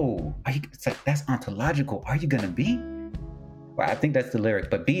 Whoa! It's like, that's ontological. Are you gonna be? Well, I think that's the lyric,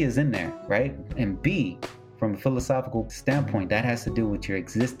 but B is in there, right? And B, from a philosophical standpoint, that has to do with your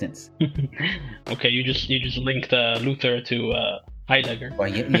existence. Okay, you just linked Luther to Heidegger. Well,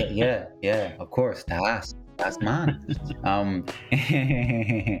 yeah, of course, that's mine.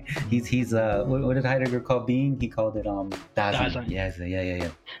 He's what did Heidegger call being? He called it Dasein. Yes, yeah.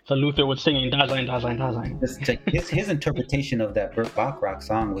 So Luther was singing Dasein. His interpretation of that Burt Bacharach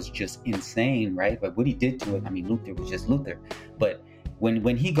song was just insane, right? But what he did to it, Luther was just Luther. But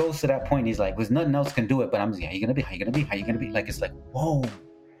when he goes to that point, he's like, "There's nothing else can do it." But I'm just, "How you gonna be? How you gonna be? How you gonna be?" Like, it's like, whoa,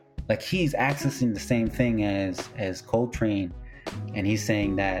 like he's accessing the same thing as Coltrane, and he's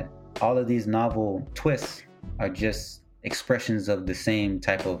saying that all of these novel twists are just expressions of the same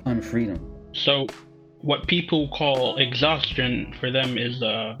type of unfreedom. So what people call exhaustion for them is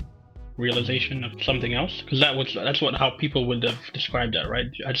a realization of something else, because that's how people would have described that, right?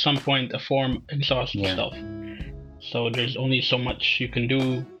 At some point a form exhausts itself, so there's only so much you can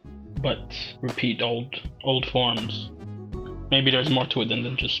do but repeat old forms. Maybe there's more to it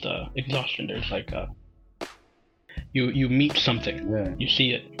than just exhaustion. There's like you meet something, you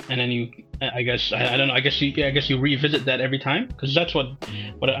see it, and then I guess you revisit that every time, because that's what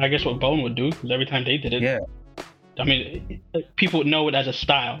I guess what Bone would do, because every time they did it, people would know it as a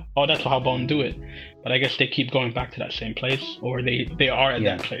style. Oh, that's how Bone do it, but I guess they keep going back to that same place, or they are at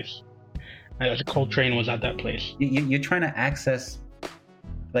that place. As Coltrane was at that place. You're trying to access,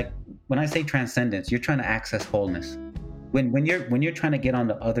 like when I say transcendence, you're trying to access wholeness. When you're trying to get on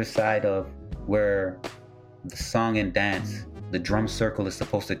the other side of where the song and dance, the drum circle is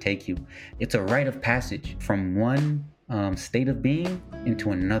supposed to take you. It's a rite of passage from one state of being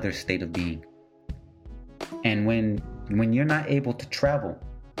into another state of being. And when you're not able to travel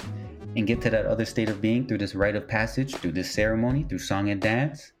and get to that other state of being through this rite of passage, through this ceremony, through song and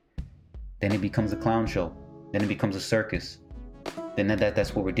dance, then it becomes a clown show. Then it becomes a circus. Then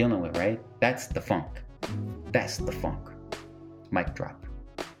that's what we're dealing with, right? That's the funk. That's the funk. Mic drop.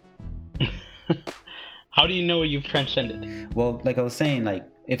 How do you know you've transcended? Well, like I was saying, like,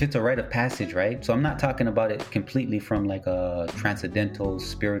 if it's a rite of passage, right? So I'm not talking about it completely from like a transcendental,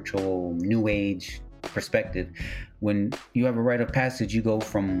 spiritual, new age perspective. When you have a rite of passage, you go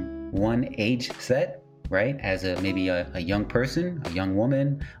from one age set, right? As maybe a young person, a young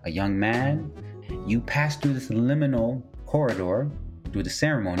woman, a young man. You pass through this liminal corridor through the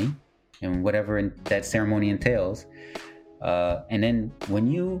ceremony and whatever that ceremony entails. And then when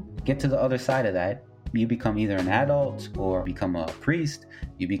you get to the other side of that, you become either an adult or become a priest,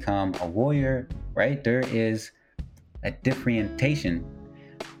 you become a warrior, right? There is a differentiation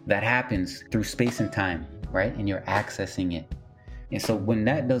that happens through space and time, right? And you're accessing it. And so when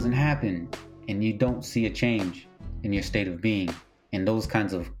that doesn't happen and you don't see a change in your state of being in those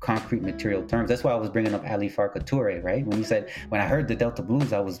kinds of concrete material terms, that's why I was bringing up Ali Farka Touré, right? When he said, when I heard the Delta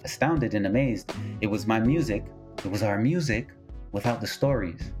Blues, I was astounded and amazed. It was my music. It was our music without the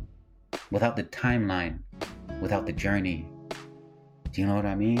stories, without the timeline, without the journey. Do you know what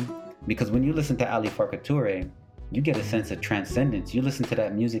I mean? Because when you listen to Ali Farka Touré, you get a sense of transcendence. You listen to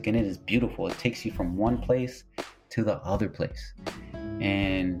that music and it is beautiful. It takes you from one place to the other place.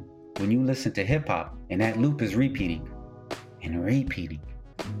 And when you listen to hip hop and that loop is repeating and repeating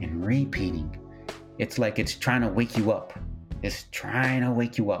and repeating, it's like it's trying to wake you up. It's trying to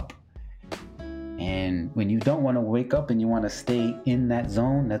wake you up. And when you don't want to wake up and you want to stay in that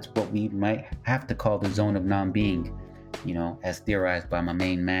zone, that's what we might have to call the zone of non-being, you know, as theorized by my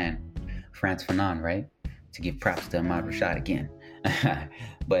main man, Frantz Fanon, right? To give props to Ahmad Rashad again.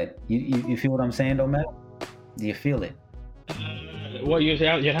 But you feel what I'm saying, though, Matt? Do you feel it? Well, you'd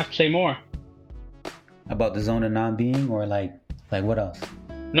have to say more. About the zone of non-being, or like what else?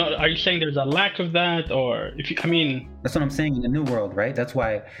 No, are you saying there's a lack of that, or That's what I'm saying in the new world, right? That's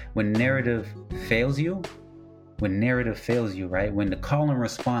why when narrative fails you, right? When the call and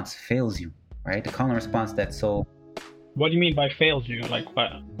response fails you, right? The call and response that's so... What do you mean by fails you? Like,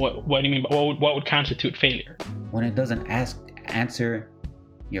 what do you mean by, what would constitute failure? When it doesn't answer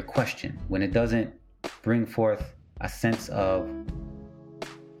your question, when it doesn't bring forth a sense of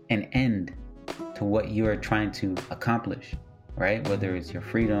an end to what you're trying to accomplish, right? Whether it's your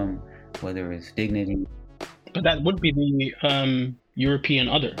freedom, whether it's dignity. But that would be the European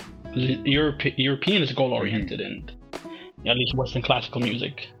other. European is goal-oriented, and at least Western classical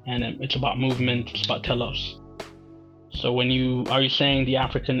music, and it's about movement, it's about telos. So are you saying the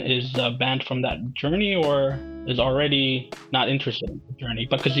African is banned from that journey, or is already not interested in the journey?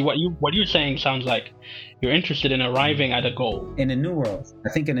 Because what you're saying sounds like you're interested in arriving at a goal. In the new world, I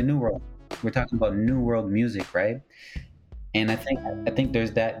think in the new world, we're talking about new world music, right? And I think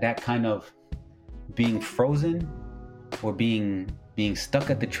there's that kind of being frozen or being stuck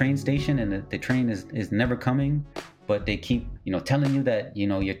at the train station, and the train is never coming, but they keep telling you that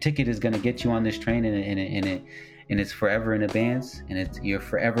your ticket is going to get you on this train, and it's forever in advance, and you're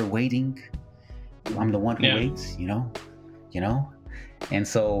forever waiting. I'm the one who waits, and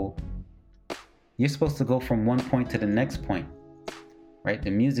so you're supposed to go from one point to the next point, right?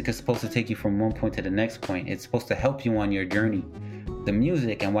 The music is supposed to take you from one point to the next point. It's supposed to help you on your journey. The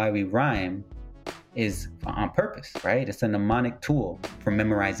music and why we rhyme is on purpose, right? It's a mnemonic tool for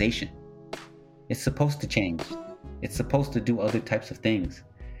memorization. It's supposed to change. It's supposed to do other types of things.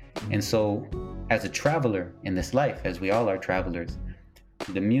 And so as a traveler in this life, as we all are travelers,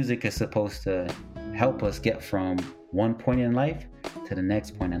 the music is supposed to help us get from one point in life to the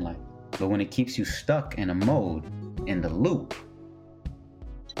next point in life. But when it keeps you stuck in a mode, in the loop,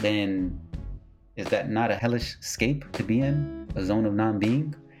 then is that not a hellish scape to be in? A zone of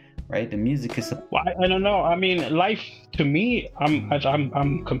non-being, right? The music is... Well, I don't know. I mean, life, to me,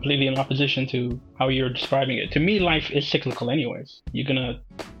 I'm completely in opposition to how you're describing it. To me, life is cyclical anyways.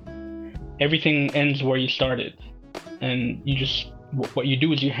 Everything ends where you started. And what you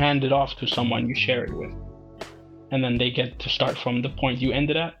do is you hand it off to someone you share it with. And then they get to start from the point you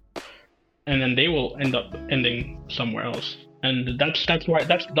ended at. And then they will end up ending somewhere else. And that's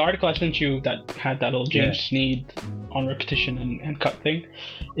the article I sent you that had that little James Sneed on repetition and cut thing,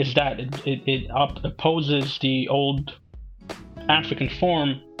 is that it opposes the old African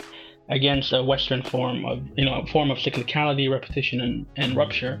form against a Western form of, a form of cyclicality, repetition, and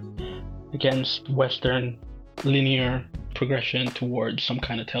rupture, against Western linear progression towards some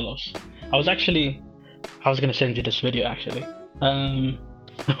kind of telos. I was going to send you this video, actually.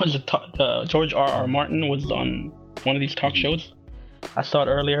 George R.R. Martin was on one of these talk shows. I saw it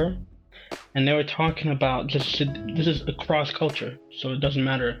earlier, and they were talking about this is across culture, so it doesn't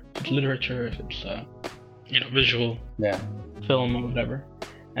matter if it's literature, if it's visual, film, or whatever.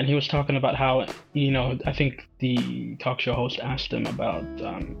 And he was talking about how I think the talk show host asked him about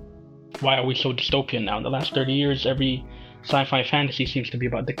why are we so dystopian now? In the last 30 years, every sci-fi fantasy seems to be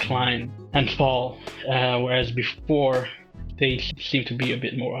about decline and fall, whereas before they seem to be a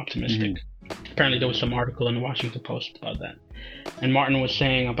bit more optimistic. Apparently there was some article in the Washington Post about that. And Martin was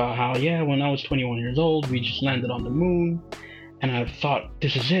saying about how, when I was 21 years old, we just landed on the moon, and I thought,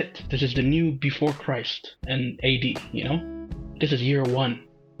 this is it. This is the new before Christ and AD, This is year one.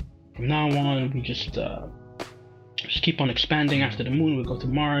 From now on, we just keep on expanding. After the moon, we'll go to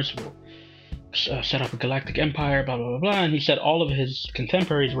Mars, we'll set up a galactic empire, blah, blah, blah, blah. And he said all of his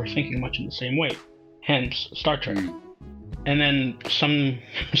contemporaries were thinking much in the same way. Hence, Star Trek. And then some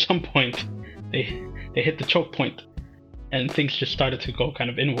point, they hit the choke point, and things just started to go kind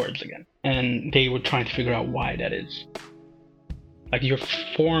of inwards again. And they were trying to figure out why that is. Like, your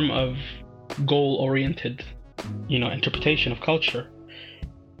form of goal-oriented, interpretation of culture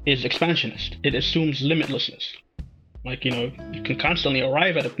is expansionist. It assumes limitlessness. Like, you can constantly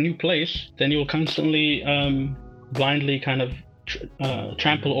arrive at a new place, then you'll constantly blindly kind of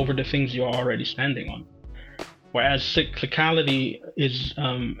trample over the things you're already standing on. Whereas cyclicality is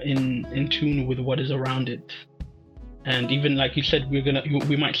in tune with what is around it. And even like you said,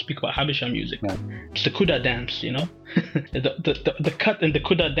 we might speak about Habesha music. Yeah. It's the Kuda dance, the cut in the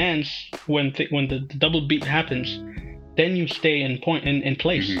Kuda dance when the double beat happens, then you stay in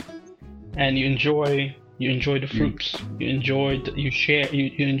place, and you enjoy the fruits. You enjoy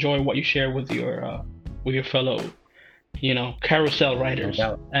what you share with your fellow, carousel riders. No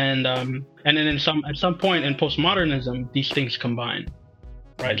doubt. And then at some point in postmodernism, these things combine,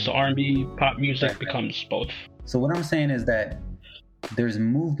 right? So R&B, pop music becomes both. So what I'm saying is that there's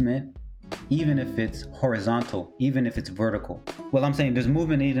movement, even if it's horizontal, even if it's vertical. Well, I'm saying there's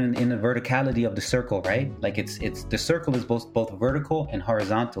movement even in the verticality of the circle, right? Like it's the circle is both vertical and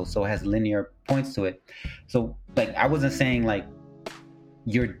horizontal, so it has linear points to it. So like I wasn't saying like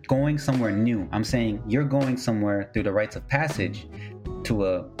you're going somewhere new. I'm saying you're going somewhere through the rites of passage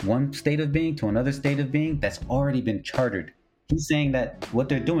to one state of being to another state of being that's already been chartered. He's saying that what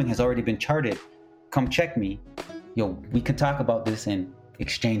they're doing has already been charted. Come check me. We can talk about this and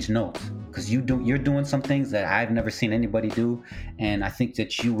exchange notes, because you're doing some things that I've never seen anybody do, and I think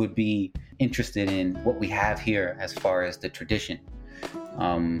that you would be interested in what we have here as far as the tradition.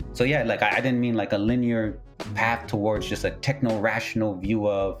 So yeah, like I didn't mean like a linear path towards just a techno-rational view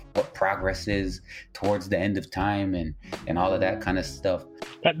of what progress is towards the end of time and all of that kind of stuff.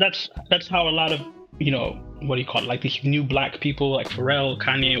 That's how a lot of what do you call it? Like these new black people like Pharrell,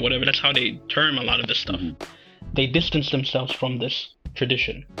 Kanye, whatever. That's how they term a lot of this stuff. They distance themselves from this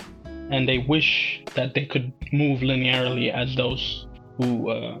tradition, and they wish that they could move linearly as those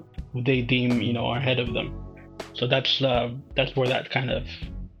who they deem are ahead of them. So that's where that kind of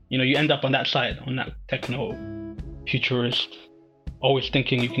you end up on that side, on that techno futurist, always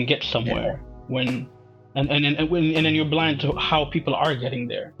thinking you can get somewhere when. And then you're blind to how people are getting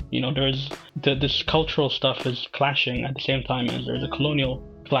there. There's this cultural stuff is clashing at the same time as there's a colonial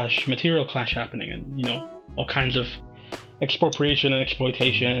clash, material clash happening, and all kinds of expropriation and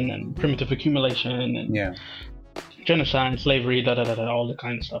exploitation and primitive accumulation and genocide, slavery, all the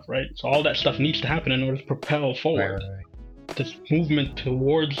kind of stuff, right? So all that stuff needs to happen in order to propel forward. Right. This movement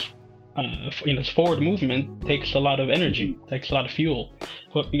towards this forward movement takes a lot of energy, takes a lot of fuel.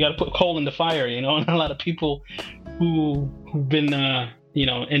 But you got to put coal in the fire, and a lot of people who've been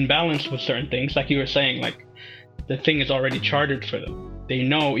in balance with certain things, like you were saying, like the thing is already charted for them. They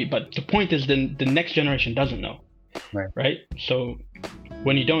know, but the point is the next generation doesn't know, right? So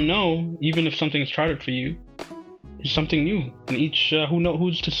when you don't know, even if something is charted for you, it's something new. And each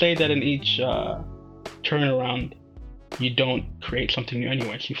who's to say that in each turnaround you don't create something new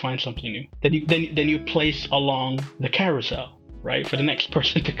anyways. You find something new. Then you place along the carousel, right, for the next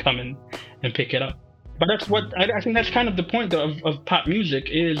person to come in and pick it up. But that's what I think. That's kind of the point of pop music,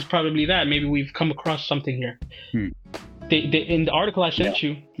 is probably that maybe we've come across something here. They in the article I sent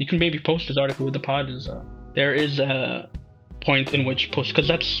you can maybe post this article with the pod. There is a point in which because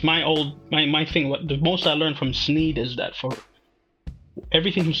that's my thing. What the most I learned from Sneed is that for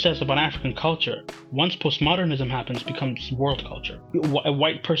everything he says about African culture, once postmodernism happens, becomes world culture. A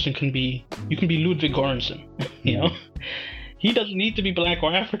white person can be Ludwig Göransson, He doesn't need to be black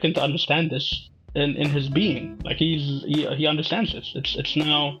or African to understand this in his being. Like he understands this. It's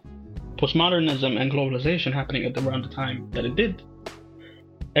now postmodernism and globalization happening at around the time that it did.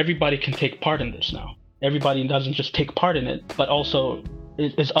 Everybody can take part in this now. Everybody doesn't just take part in it, but also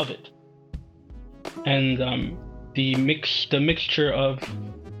is of it. And the mixture of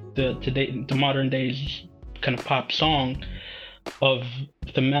the modern day's kind of pop song of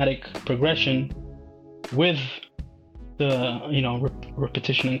thematic progression with the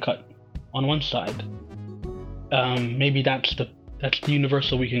repetition and cut on one side. Maybe that's the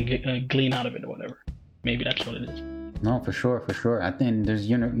universal we can glean out of it or whatever. Maybe that's what it is. No, for sure. I think there's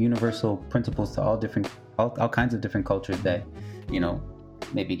universal principles to all kinds of different cultures that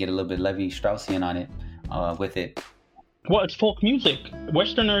maybe get a little bit Levi-Straussian on it. With it. Well, it's folk music.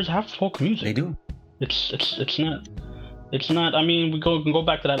 Westerners have folk music. They do. It's not. I mean, we go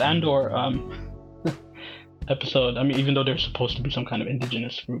back to that Andor episode. I mean, even though they're supposed to be some kind of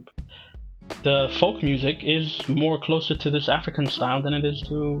indigenous group, the folk music is more closer to this African style than it is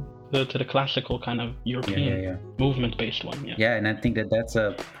to the classical kind of European movement-based one. Yeah, and I think that's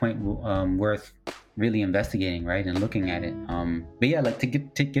a point worth really investigating, right, and looking at it. But yeah, like to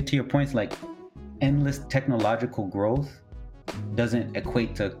get to your points, like endless technological growth doesn't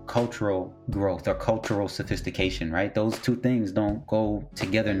equate to cultural growth or cultural sophistication, right? Those two things don't go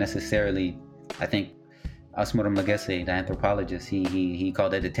together necessarily. I think Asmurum Lagese, the anthropologist, he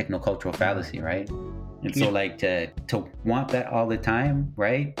called it a technocultural fallacy, right? And so like to want that all the time,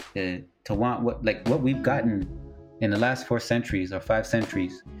 right? To want what we've gotten in the last 4 centuries or 5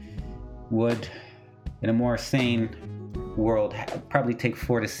 centuries would, in a more sane world, probably take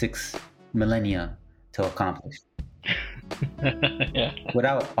 4 to 6 millennia to accomplish. Yeah.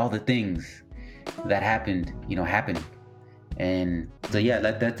 Without all the things that happened. And so yeah,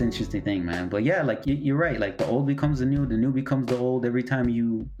 that's an interesting thing, man. But yeah, like you're right, like the old becomes the new becomes the old every time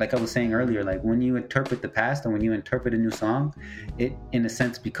you, like I was saying earlier, like when you interpret the past and when you interpret a new song, it in a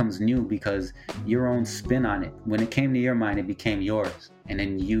sense becomes new because your own spin on it. When it came to your mind, it became yours, and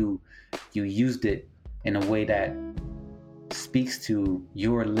then you used it in a way that speaks to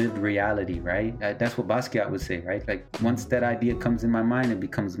your lived reality, right? That's what Basquiat would say, right? Like once that idea comes in my mind, it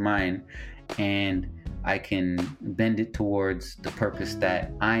becomes mine, and I can bend it towards the purpose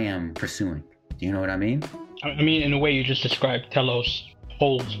that I am pursuing. Do you know what I mean? I mean, in a way, you just described Telos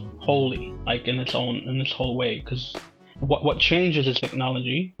wholly, like in this whole way. Because what changes is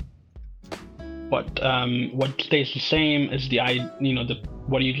technology. What stays the same is the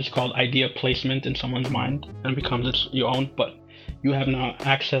what you just called idea placement in someone's mind, and becomes your own. But you have now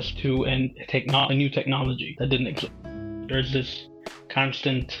access to a new technology that didn't exist. There's this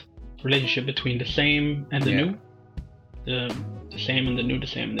constant relationship between the same and the new, the same and the new,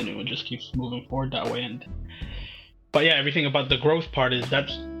 it just keeps moving forward that way. But yeah, everything about the growth part is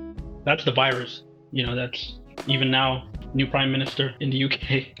that's the virus, that's even now new prime minister in the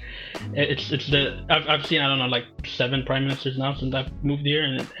UK. I've seen, I don't know, like 7 prime ministers now since I've moved here,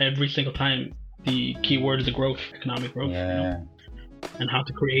 and every single time the key word is the growth, economic growth. And how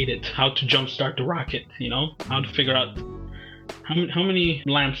to create it, how to jumpstart the rocket, how to figure out how many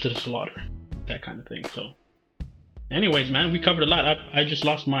lambs to slaughter, that kind of thing. So anyways, man, we covered a lot. I just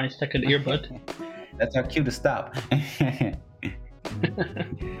lost my second earbud. That's our cue to stop.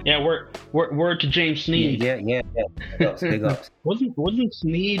 Yeah, word to James Sneed. Yeah. Big ups. Wasn't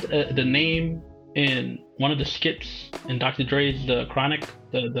Sneed the name in one of the skits in Dr. Dre's The Chronic?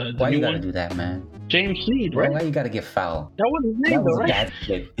 The Why new you gotta one? do that, man? James Sneed, Bro, right? why you gotta get foul? That was his name, though, right? Bad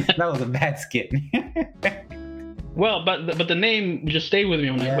skit. That was a bad skit. Well, but the name just stayed with me.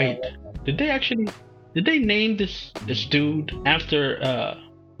 I'm like, wait, did they name this dude after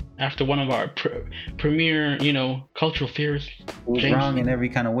one of our premier, cultural theorists? It was James wrong Sneed? in every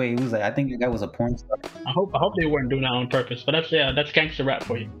kind of way. It was like, I think that was a porn star. I hope they weren't doing that on purpose. But that's gangster rap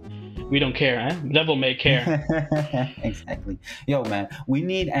for you. We don't care, eh? Devil may care. Exactly. Yo, man, we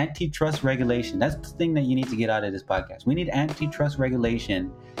need antitrust regulation. That's the thing that you need to get out of this podcast. We need antitrust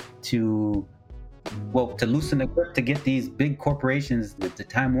regulation to loosen the grip, to get these big corporations, the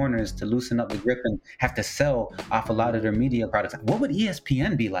Time Warners, to loosen up the grip and have to sell off a lot of their media products. What would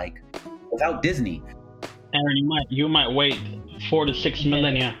ESPN be like without Disney? Aaron, you might wait 4 to 6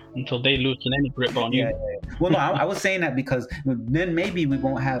 millennia until they loosen any grip on you. Yeah. Well, no, I was saying that because then maybe we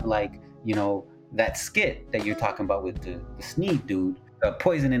won't have that skit that you're talking about with the Sneed dude.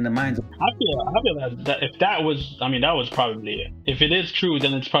 Poisoning the minds of... I feel that if that was probably it. If it is true,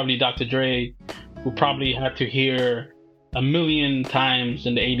 then it's probably Dr. Dre, who probably had to hear a million times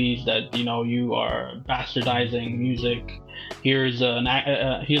in the 80s that you are bastardizing music. Here's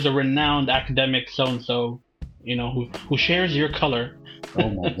a renowned academic so and so, who shares your color. Oh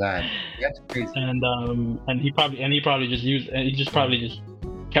my God, that's crazy. And he probably just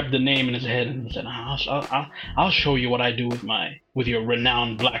kept the name in his head and said, I'll show you what I do with your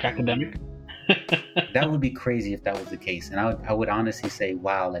renowned black academic. That would be crazy if that was the case. And I would honestly say,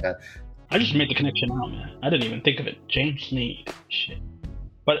 wow, like I just made the connection now, man. I didn't even think of it. James Sneed. Shit.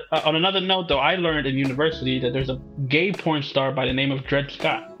 But on another note, though, I learned in university that there's a gay porn star by the name of Dred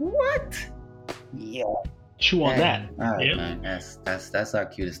Scott. What? Yeah. Chew on that. All right, man. That's our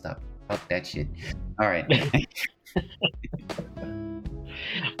cue to stop. Fuck that shit. All right.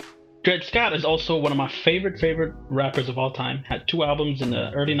 Dred Scott is also one of my favorite rappers of all time. Had 2 albums in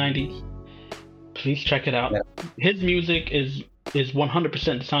the early 90s. Please check it out. Yeah. His music is 100%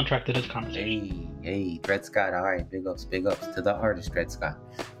 the soundtrack to this conversation. Hey, Dred Scott. All right, big ups to the artist, Dred Scott.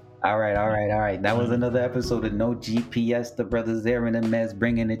 All right. That was another episode of No GPS. The brothers Aaron and Mez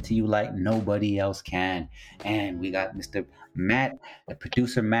bringing it to you like nobody else can. And we got Mr. Matt, the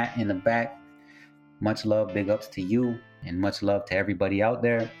producer Matt in the back. Much love, big ups to you, and much love to everybody out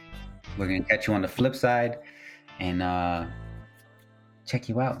there. We're going to catch you on the flip side and check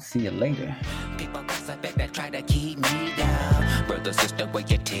you out. See you later. People that try to keep me down. Brother, sister, will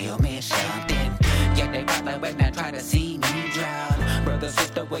you tell me something? Yeah, they follow when I try to see me drown. Brother,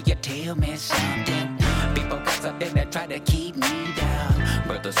 sister, will you tell me something? People that try to keep me down.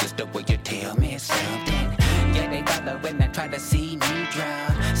 Brother, sister, will you tell me something? when I try to see me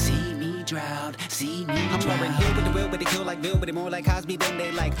drown. See me drown, see me drown. I'm Lauren Hill with the will, with the kill like Bill, but it more like Cosby than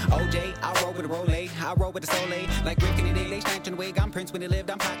they like OJ. I roll with a Rolay, I roll with the Soleil. Like Rick and the day, they snatching the wig. I'm Prince when they lived,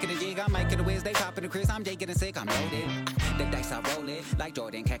 I'm pocketing jig. I'm Mike and the Wiz, they popping the Chris. I'm Jay getting sick, I'm loaded. The dice I roll it, like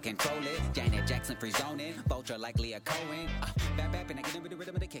Jordan can't control it. Janet Jackson free zoning, Vulture like Leah Cohen. Bap bap and I get him with the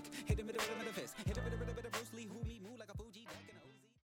rhythm of the kick. Hit him with the rhythm of the fist. Hit him with the rhythm of the Bruce Lee, who me